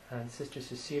 and Sister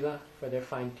Cecilia for their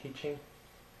fine teaching.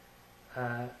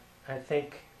 I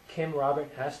thank Kim,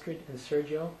 Robert, Astrid, and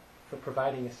Sergio for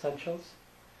providing essentials,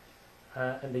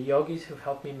 and the yogis who've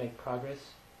helped me make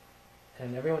progress,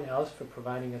 and everyone else for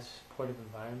providing a supportive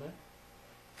environment.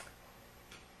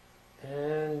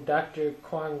 And Dr.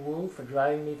 Kwang Wu for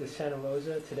driving me to Santa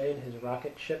Rosa today in his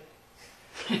rocket ship.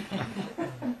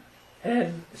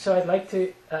 And so I'd like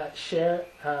to share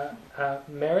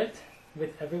merit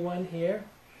with everyone here,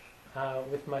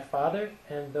 with my father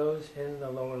and those in the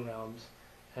lower realms,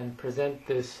 and present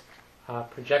this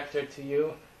projector to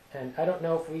you. And I don't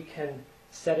know if we can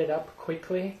set it up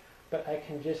quickly, but I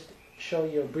can just show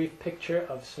you a brief picture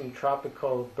of some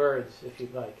tropical birds, if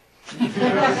you'd like. See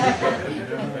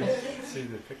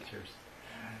the pictures.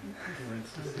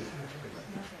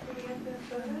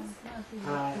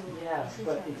 Yes,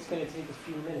 but it's going to take a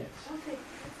few minutes. Okay,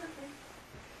 that's okay.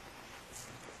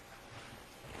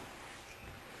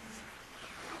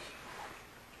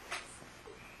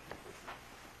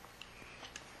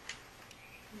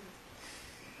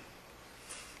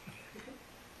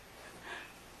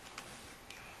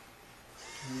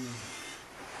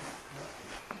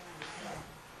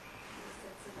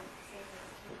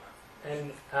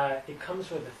 And it comes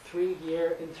with a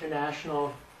 3-year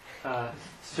international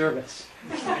service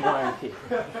warranty.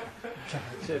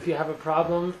 So if you have a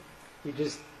problem, you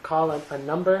just call a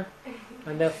number,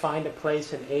 and they'll find a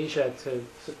place in Asia to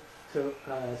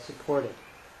support it.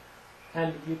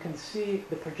 And you can see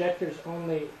the projector's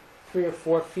only 3 or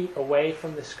 4 feet away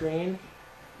from the screen,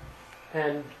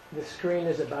 and the screen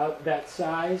is about that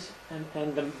size,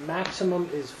 and the maximum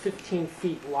is 15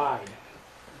 feet wide.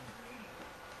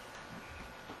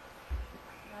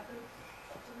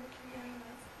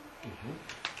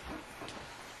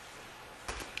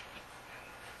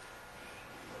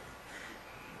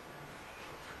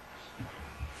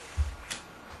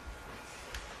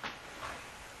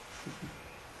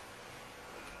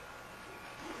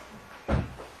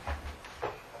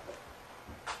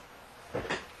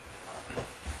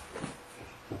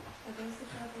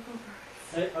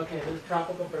 Okay, those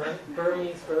tropical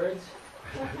Burmese birds.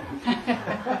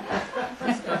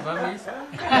 Burmese?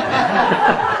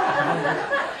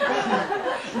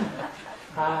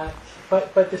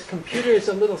 But this computer is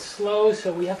a little slow,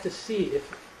 so we have to see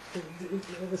if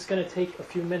it's going to take a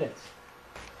few minutes.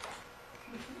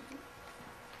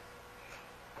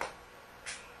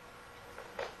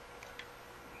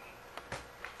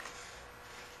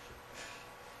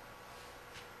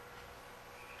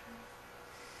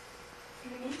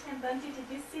 Bunty, did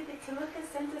you see that Timuka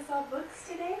sent us all books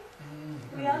today?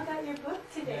 We all got your book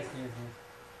today. Yes, yes,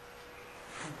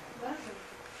 yes. Welcome.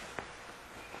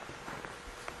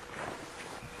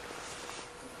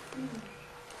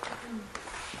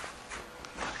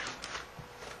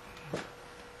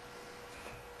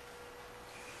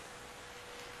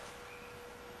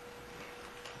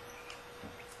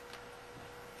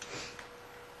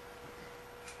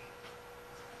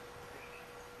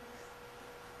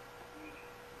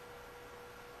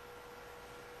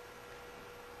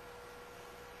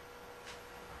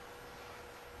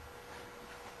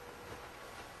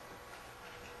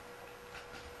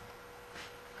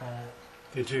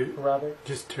 Did you Robert?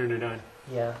 just turn it on?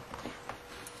 Yeah.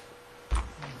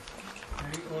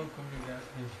 Very old computer.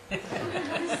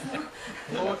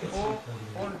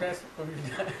 old desk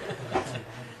computer.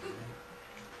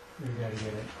 You gotta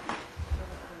get it.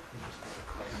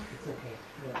 It's okay.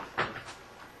 Yeah.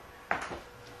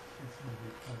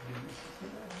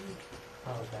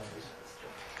 Oh, that is.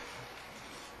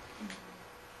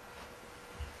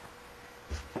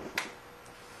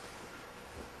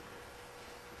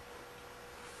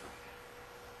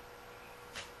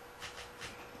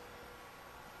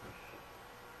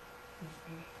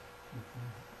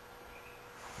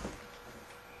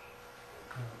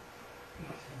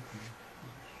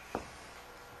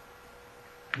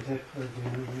 Is that for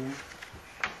dinner here?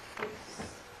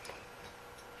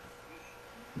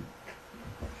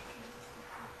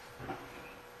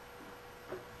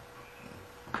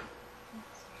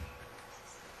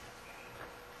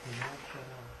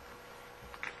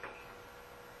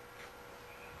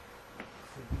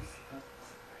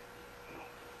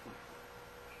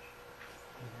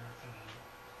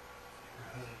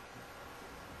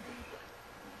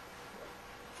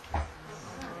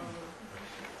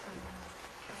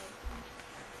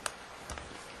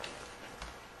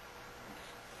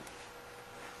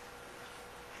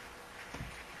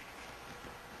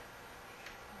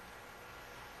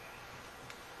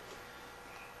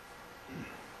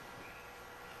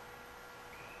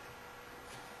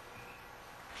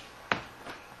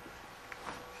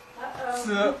 There's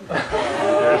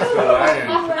the lion.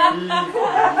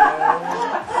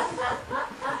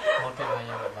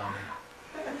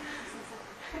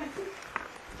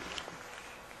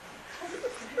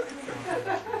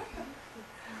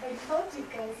 I told you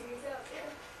guys he was out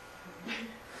there.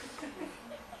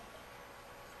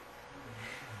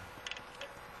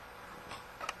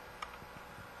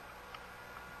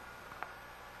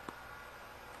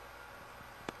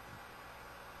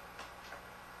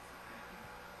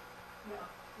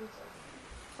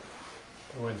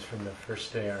 The ones from the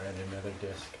first day are on another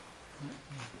disc.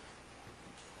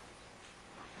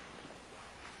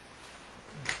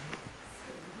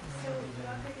 So,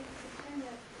 Robert, if you turn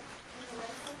the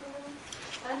lights up a little.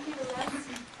 Auntie, the last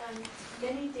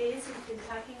many days we've been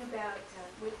talking about,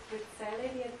 with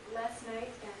Sayadaw last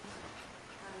night and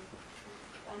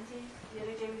Auntie, the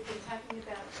other day we've been talking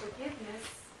about forgiveness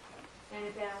and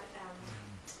about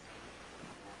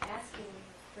asking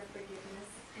for forgiveness.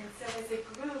 And so as a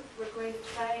group, we're going to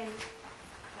try and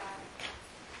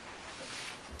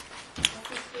help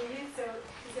us for you. So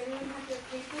does anyone have their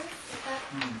papers?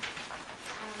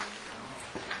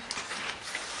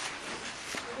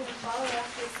 We're going to follow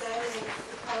after Sayadaw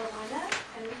the Palavana.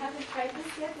 And we haven't tried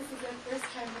this yet. This is our first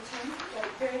time attending, but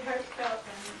very heartfelt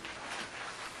and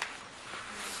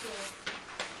good.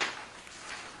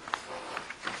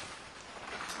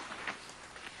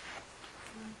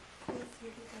 Please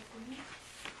repeat after me.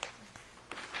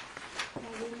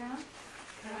 Karina,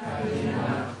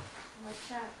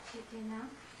 Vacha Chitina,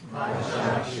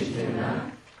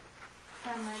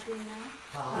 Samadina,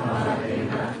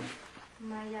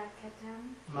 Mayakatam,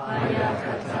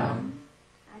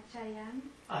 Achayam,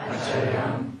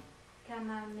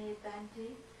 Kama me bante,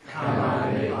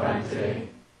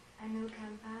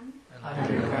 Anukampam,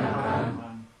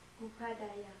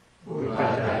 Upadaya.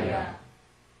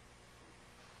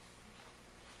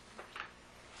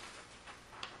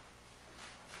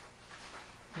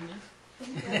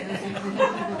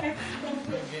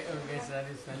 Okay, sorry.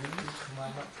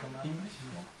 Come on.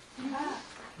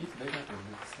 If they got a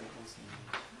book, they will see.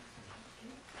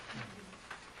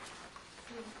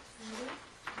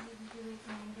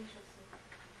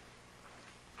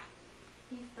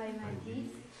 If by my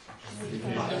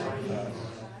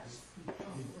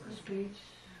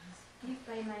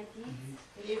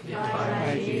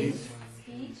deeds,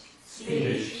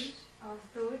 speech, or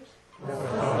thought,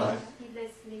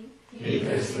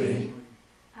 heedlessly,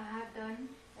 I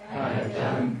have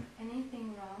done anything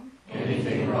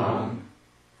wrong,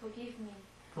 forgive me,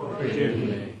 O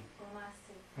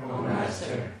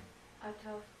Master, out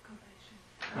of compassion.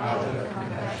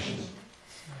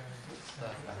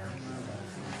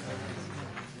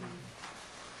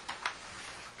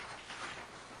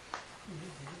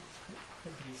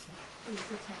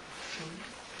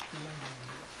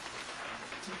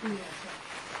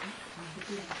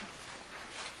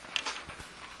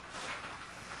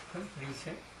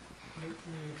 Reset. You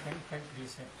can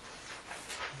reset.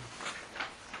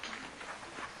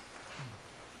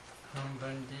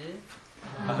 Hambande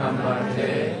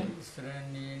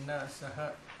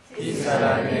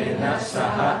Isranena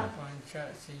Saha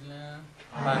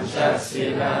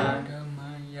Panchasila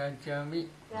Yajami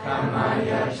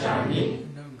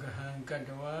Anugraham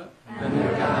Kadwa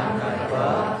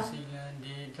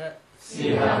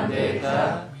Silandeta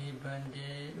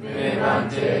Vibande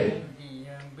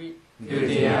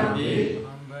Dudiyambi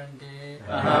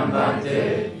Ahambande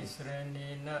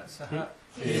Isranena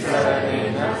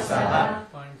Saha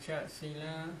Pancha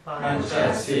Sila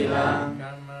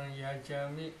Dhamma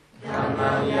Yajami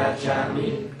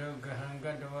Anugraham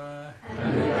Kadwa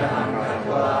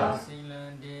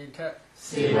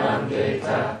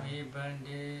Silandeta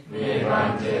Vibande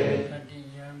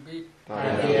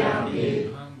Tadiyambi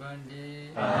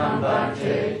Ahambande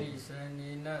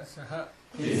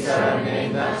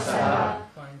Isranena Saha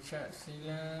Pancha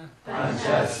Sila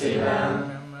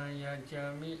Dhamma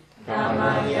Yajami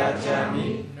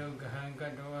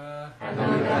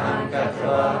Anugraham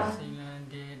Kadwa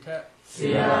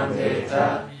Silandeta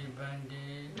Vibande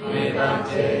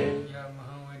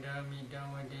Yamahawadami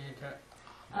Dhammadeta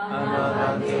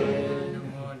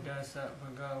Namo Dasa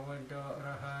Bhagavato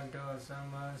Arahato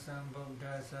Sama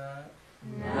Sambuddhassa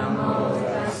Namo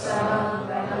Tassa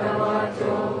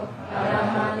Bhagavato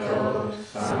Arahato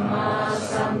Sama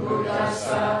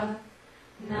Sambuddhassa.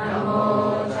 Namo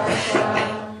Tassa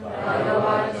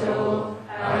Bhagavato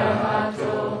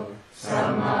Arahato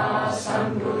Sama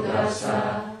Sambuddhassa.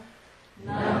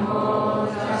 Namo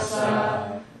Tassa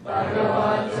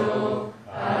Bhagavato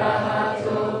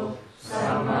Arahato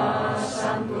Sama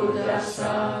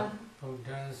Sambuddhassa.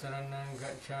 Buddhaṃ saranam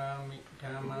gacchāmi,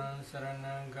 Dhammāṃ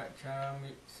saranam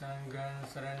gacchāmi, Sanghāṃ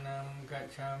saranam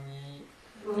gacchāmi.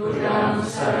 Buddhaṃ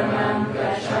saranam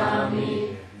gacchāmi,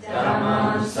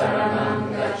 Dhammāṃ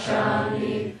saranam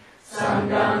gacchāmi,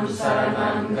 Sanghāṃ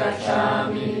saranam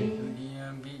gacchāmi.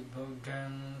 Tudiyambi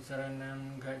Buddhaṃ saranam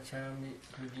gacchāmi,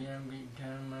 Tudiyambi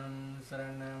Dhammāṃ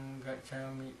saranam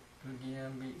gacchāmi,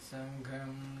 Tudiyambi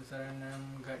Sanghāṃ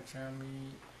saranam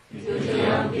gacchāmi.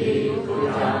 Tudiyampi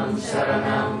Buddhaṃ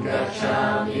saranam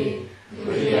gacchāmi,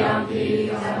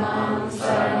 Tudiyampi Dhammāṃ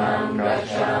saranam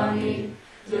gacchāmi,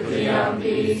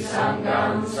 Tudiyampi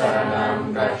Sanghāṃ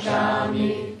saranam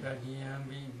gacchāmi.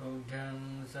 Tadiyambi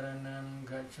Buddhaṃ saranam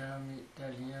gacchāmi,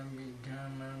 Tadiyambi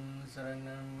Dhammāṃ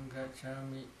saranam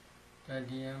gacchāmi,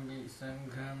 Tadiyambi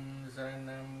Sanghāṃ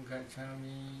saranam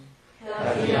gacchāmi.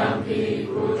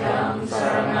 Tadiyampi Buddhaṃ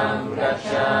saranam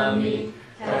gacchāmi,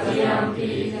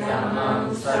 Tadiyampi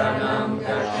Dhammāṃ saranam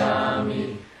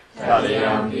gacchāmi,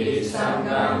 Tadiyampi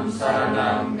Sanghāṃ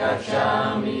saranam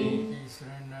gacchāmi.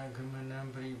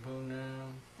 Isranagamanam Paripurnam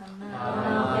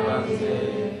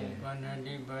Bhante.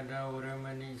 Panadipada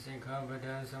Uramani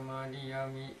Sikkhapadam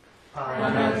Samadhiyami.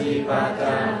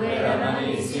 Panadipada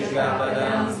Uramani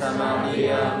Sikkhapadam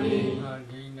Samadhiyami.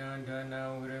 Adina Dana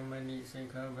Uramani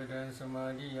Sikkhapadam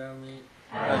Samadhiyami.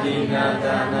 Adina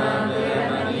Dana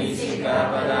Uramani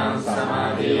Sikkhapadam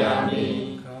Samadhiyami.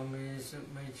 Kamesu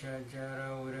Miccācara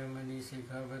Uramani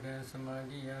Sikkhapadam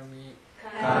Samadhiyami.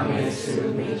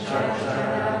 Kamesu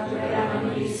Miccācara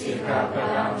Uramani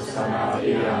Sikkhapadam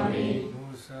Samadhiyami.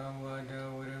 Musawada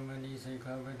Uramani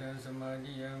Sikkhapadam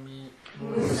Samadhiyami.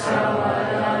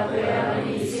 Musawada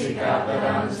Uramani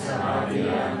Sikkhapadam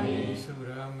Samadhiyami.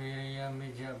 Suramirya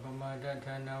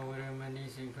Mijapamadatthana Uramani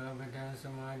Sikkhapadam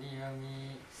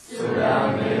Samadhiyami.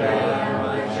 Suramiraya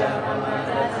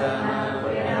Mijapamadatthana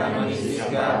Uramani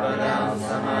Sikkhapadam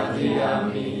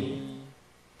Samadhiyami.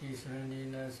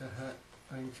 Tisranena Saha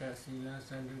Pancha Sila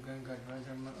Sadhukan Katva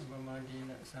Dhamma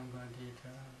Apamadina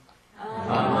Sambhadita.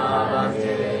 Bhante.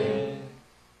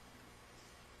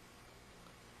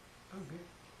 Okay.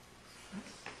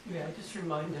 Yeah, I just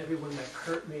remind everyone that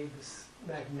Kurt made this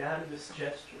magnanimous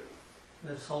gesture.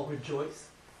 Let us all rejoice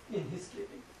in his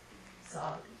giving.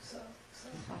 Sadhu, sadhu,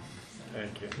 sadhu.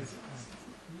 Thank you.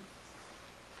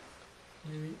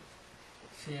 Maybe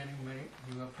sharing merit,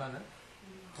 your father.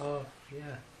 Oh,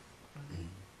 yeah.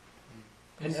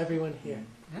 And everyone here.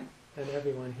 Huh? And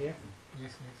everyone here.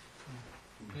 Yes, yes.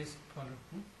 Please follow.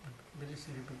 Please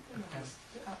repeat after.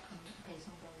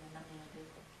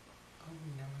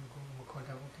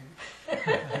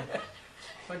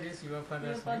 What is your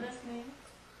father's name?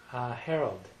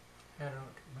 Harold.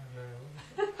 Harold.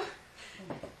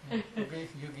 Okay,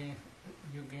 you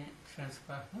can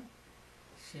transfer.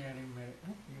 Sharing merit.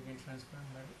 You can transfer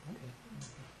merit. Okay.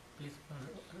 Please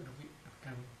follow. Repeat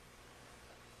after me.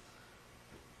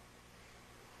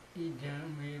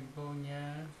 Idame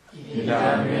punya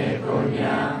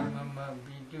mama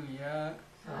biduya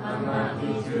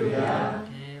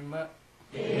tema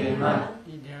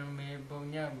idame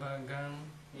punya bagang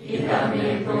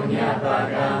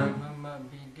mama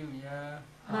biduya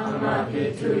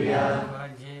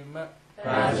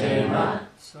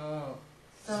pajema so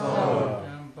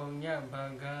yang punya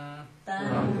Bhaga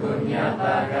Tam Punya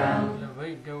Bhagam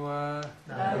Lavaitava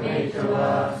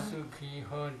Lavaitava Sukhi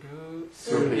Hodu.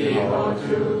 Sukhi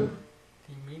Hodu.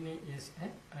 The meaning is I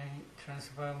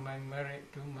transfer my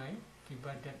merit to my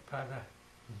departed father.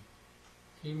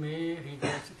 He may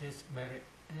regret this merit.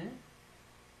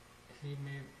 He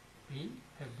may be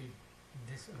happy.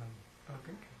 This one.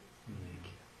 Okay?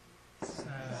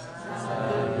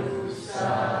 Sadhu,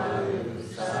 sadhu,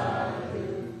 sadhu.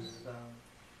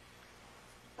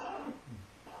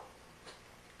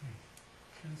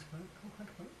 Transfer.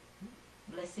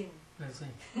 Blessing.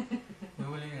 Blessing. We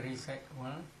will recite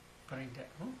one parida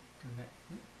tonight.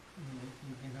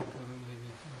 You cannot follow maybe.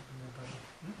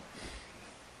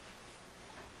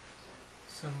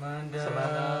 Samanda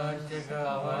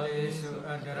Jagavalesu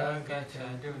Adara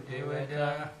Gachantu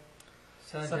Devada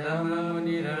Sadama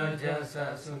Muniraja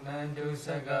Sasunandu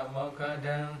Saga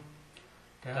Mokadam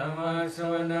Dhamma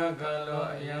Savana Galo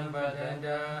Ayam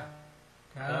Bhaddanta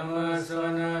Dhamma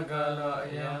Savana Galo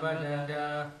Ayam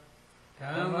Bhaddanta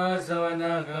Dhamma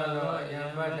Savana Galo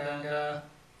Ayam Bhaddanta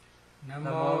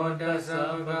Namo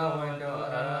Dasa Bhagavato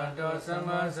Arahato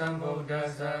Sama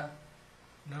Sambuddhassa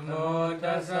Namo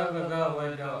Tassa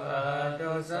Bhagavato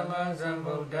Arahato Sama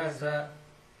Sambuddhassa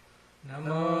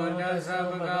Namo Tassa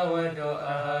Bhagavato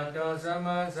Arahato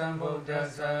Sama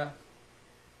Sambuddhassa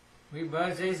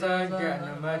Vibhasisa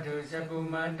Janamatu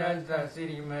Sakumadasa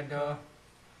Sirimato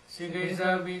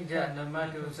Sikisa Bija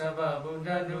Namatu Sabha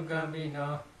Buddha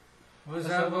Nukambino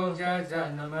Usaboja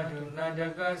Janamatu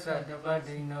Nadaka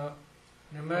Satapatino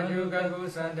Namatu Gagu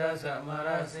Sandasa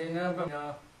Marasina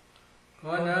Bano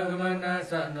Kona Gamana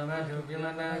Sat Namatu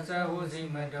Vimanasa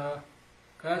Husimato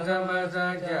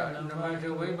Kasabasa Ja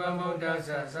Namatu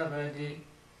Vipamodasa Sabati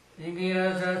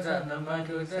Ikirasa Sat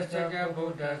Namatu Taschaja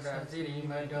Buddhasa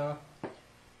Sirimato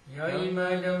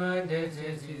Yoima Dhamma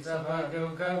Desisi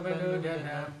Sabato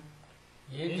Kapaludana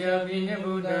Yitya Bina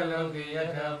Buddha Loki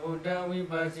Yatha Buddha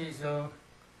Vipasiso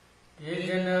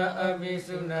Yajana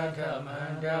Abhisunatha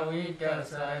Mandavita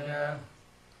Sada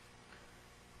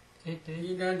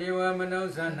Ida Dewa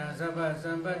Manosana Sabha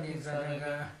Sampati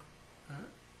Sanaga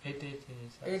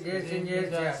Ede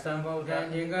Sinyecha Sambuddha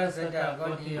Nika Sada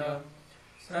Gotiyo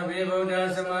Sabhi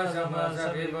Buddha Sama Sama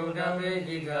Sabhi Buddha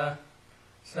Vedika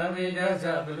Sabhi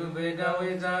Dasa Bulubeda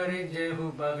Vizari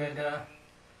Jehu Bhagata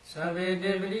Sabhi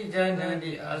Devri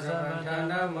Janadi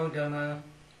Asapatana Muddhama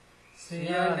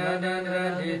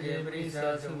Siyadadandra Devri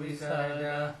Sasu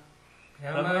Visada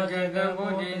Yama Jaga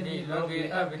Bodhindi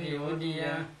Loki Abdi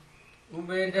Udiya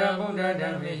Ubeda Buddha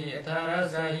Dhammehi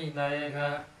Atarasahi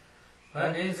Nayaka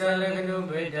Padisa Laganu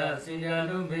Veda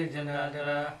Siddhanu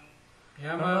Vijanadara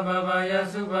Yama Baba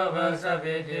Yasu Baba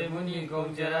Sabete Muni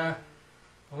Gojara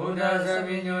Buddha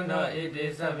Sabinyona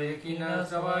Ede Sabekina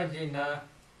Sawajina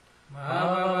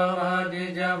Mahababa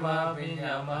Mahadeja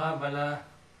Mahapinya Mahabala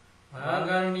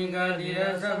Mahagarnika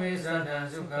Dira Sabesada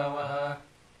Sukhawaha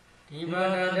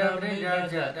Tibana Brida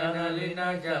Jatana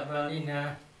Lina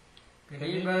Jabalina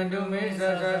Kribandu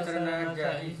Mesa Sasana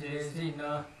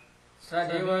Jaisesina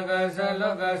Sadivagasa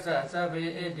Lokasa Sabi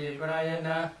Ede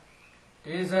Prayana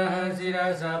Tesa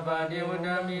Hansira Sapa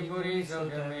Devudami Puri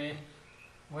Sodame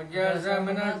Wajasa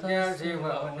Manatya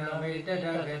Seva Unami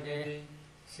Tadagade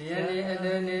Siyani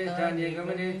Adani Tani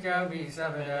Gamani Chabi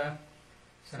Sabada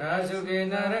Sarasuke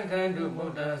Narakandu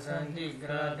Buddha Santi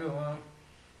Graduam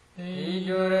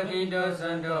Ijora Kido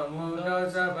Sando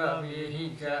Mudo Saba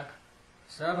Vihija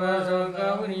Saba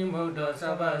Soka Unimodo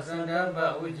Saba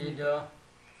Sandaba Ujido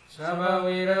Saba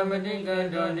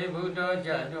Viramadika Doni Buddha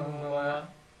Jadumwa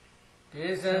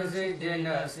Tesa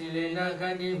Sijena Silena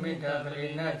Kandi Mita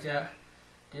Kalina Cha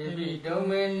Devi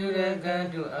Domen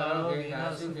Nurakandu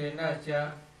Alvena Sukena Cha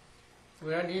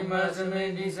Puradima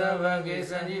Samedi Sabage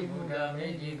Sani Buddha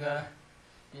Medika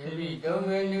Devi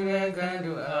Domen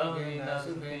Nurakandu Alvena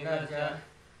Sukena Cha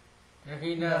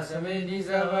Yakina Samedi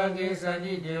Sabage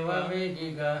Sani Dewa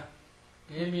Medika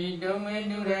Devi Domen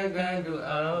Nurakandu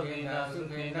Alvena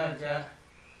Sukena Cha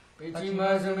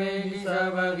Pichima Samedi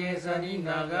Sabage Sani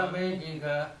Naga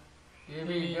Medika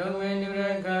Devi Domen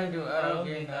Nurakandu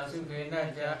Alvena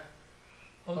Sukena Cha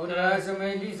Udra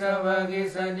Samedi Sabage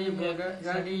Sani Buddha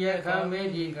Sani Yakha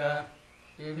Medika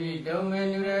Devi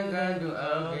Domen Nurakandu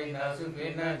Alvena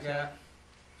Sukena Cha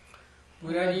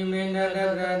Puradi Mena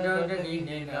Lagrado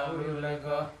Daginina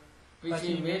Urulago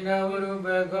Pichi Mena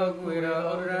Urubago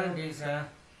Guira Urandisa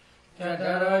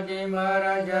Chataraji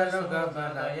Maharaja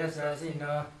Lokapala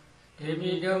Yasasino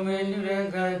Devi Domen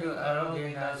Nurakandu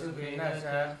Alvena Sukena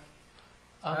Cha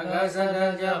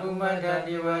Agasada Japumada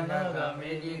Divanaka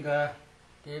Medika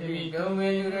Devi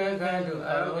Domen Nurakandu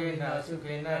Alvena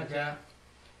Sukena Cha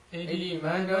Edi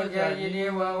mando jayini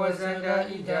wa wasanda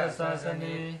ida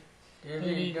sasane.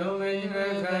 Devi domain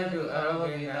rekandu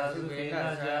arogena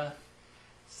sukena ja.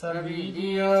 Sabi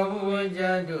diya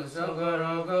uwajandu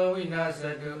sokorogo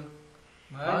winasadu.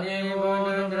 Mane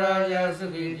bodondraya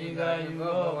sukitiga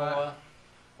yugobawa.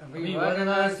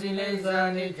 Abhivadana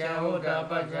silesa nichahoda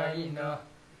pajayino.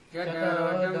 Jataro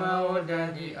dhamma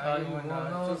odandi ayuno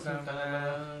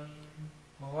susankala.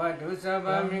 Mawadu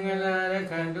sabha mingala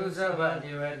rekandu sabha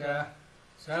devata.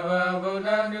 Sabha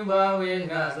buddha nubhawe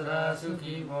nasara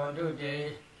sukhi bondu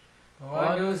de.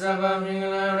 Mawadu sabha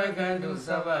mingala rekandu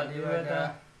sabha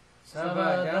devata.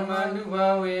 Sabha dhamma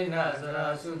nubhawe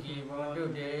nasara sukhi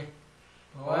bondu de.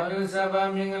 Mawadu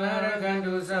sabha mingala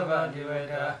rekandu sabha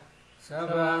devata.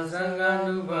 Sabha sangha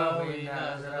nubhawe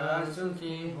nasara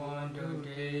sukhi bondu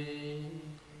de.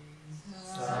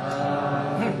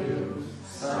 Sadhu,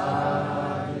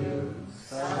 sadhu,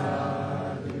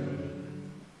 sadhu.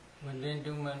 Within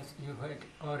 2 months, you had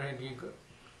already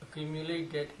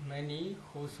accumulated many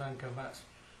wholesome dhammas,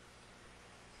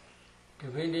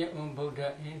 depending on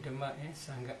Buddha and Dhamma and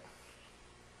Sangha.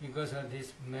 Because of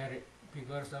this merit,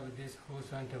 because of this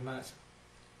wholesome dhammas,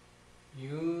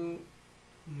 you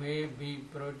may be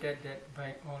protected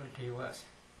by all devas.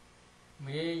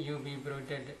 May you be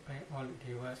protected by all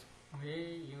devas.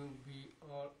 May you be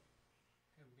all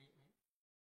happy.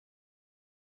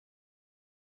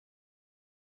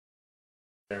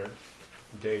 Their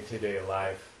day-to-day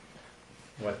life,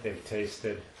 what they've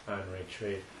tasted on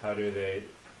retreat, how do they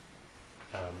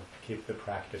keep the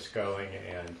practice going,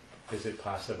 and is it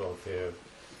possible to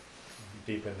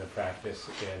deepen the practice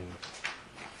in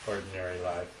ordinary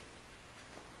life?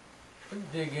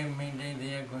 If they can maintain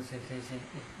their concentration,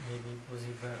 it may be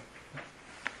possible.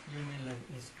 Human life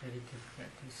is very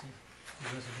difficult to see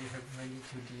because they have many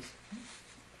duties.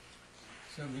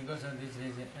 So because of this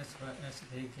reason, as far as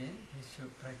they can, they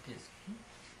should practice.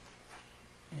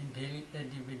 In daily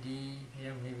activity,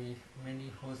 there may be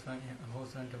many wholesome and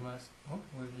unwholesome dhammas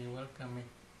will be welcoming.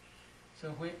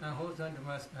 So when unwholesome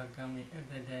dhammas are coming at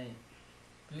the day,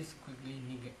 please quickly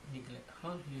neglect.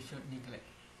 How you should neglect?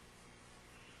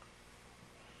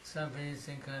 Sabhe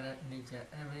sankara nature,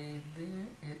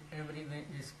 everything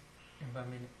is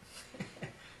impermanent.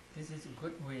 This is a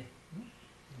good way.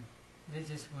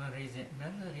 This is one reason.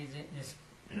 Another reason is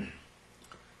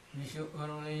we should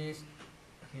always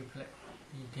reflect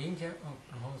the danger of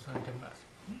unwholesome dhammas.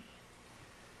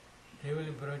 They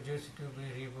will produce to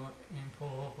be reborn in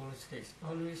four states.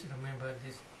 Always remember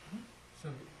this. So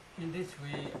in this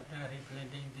way,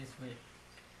 reflecting this way,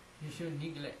 you should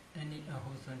neglect any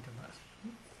unwholesome dhammas.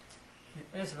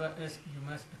 As far as you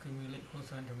must accumulate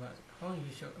wholesome dhammas, how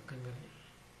you should accumulate?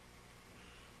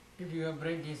 If you are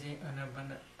practicing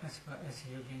anapana, as far as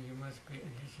you can, you must pay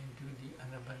attention to the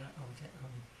anapana object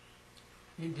only.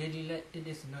 In daily life, it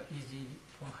is not easy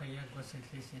for higher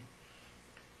concentration,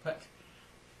 but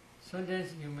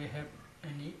sometimes you may have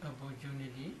any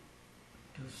opportunity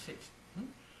to sit.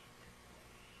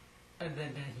 Other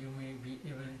than you may be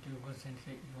able to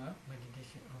concentrate your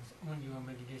meditation on your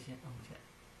meditation object.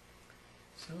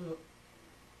 So,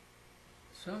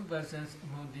 some persons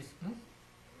among these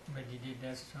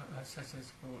meditators are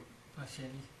successful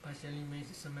partially. Partially means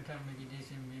samatha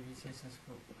meditation may be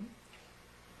successful.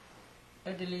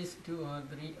 At least 2 or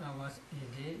 3 hours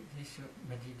a day they should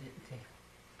meditate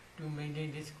to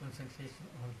maintain this concentration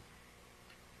on.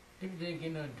 If they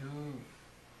cannot do,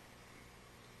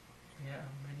 there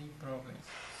are many problems.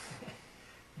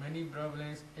 Many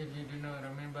problems if you do not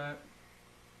remember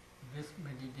this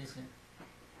meditation.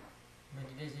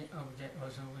 Meditation object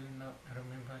also will not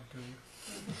remember to you.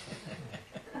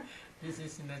 This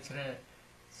is natural.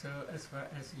 So as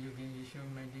far as you can, you should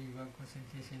maintain your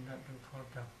concentration not to fall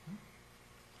down.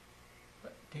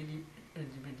 But daily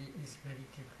activity is very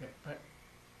difficult. But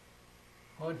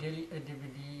for daily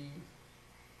activity,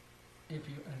 if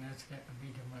you understand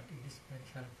Abhidhamma, it is very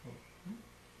helpful.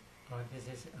 Or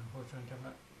this is unwholesome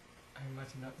dhamma, I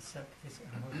must not accept this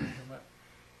unwholesome dhamma.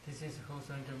 This is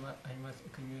wholesome dhamma, I must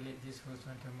accumulate this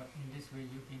wholesome dhamma. In this way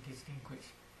you can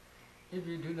distinguish. If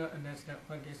you do not understand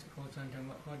what is wholesome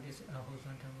dhamma, what is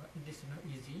unwholesome dhamma, it is not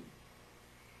easy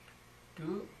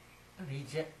to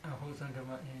reject unwholesome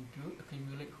dhamma and to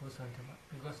accumulate wholesome dhamma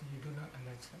because you do not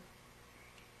understand.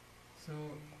 So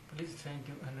please try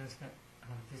to understand,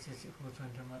 this is wholesome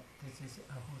dhamma, this is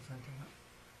unwholesome dhamma.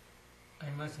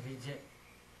 I must reject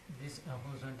this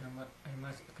unwholesome dhamma, I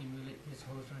must accumulate this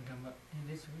wholesome dhamma. In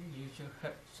this way you should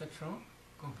have such strong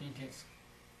confidence.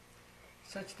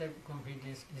 Such type of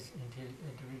confidence is in daily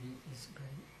activity is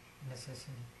very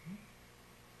necessary.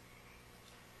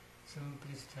 So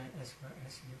please try as far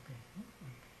as you can.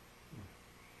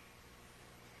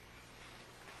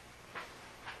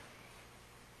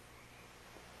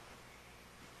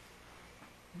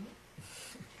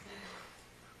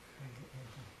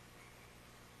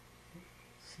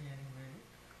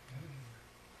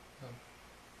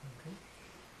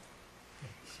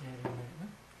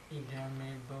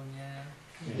 Idame Bonya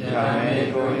Idame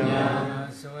Bonya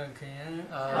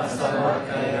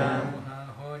Asawakaya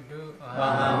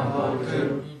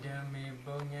Mahahodu Idame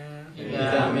Bonya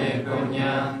Idame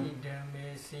Bonya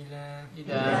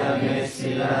Idame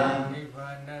Sila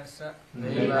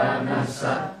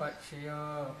Nibbānasa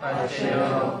Paccayo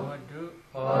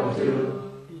Hodu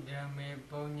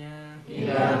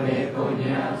Idame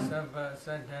Bonya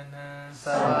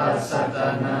Sabba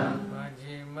Sadhana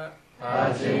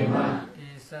Pājima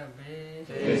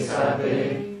Tisabe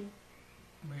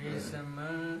Mesama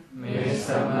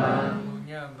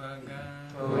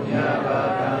Punya Baga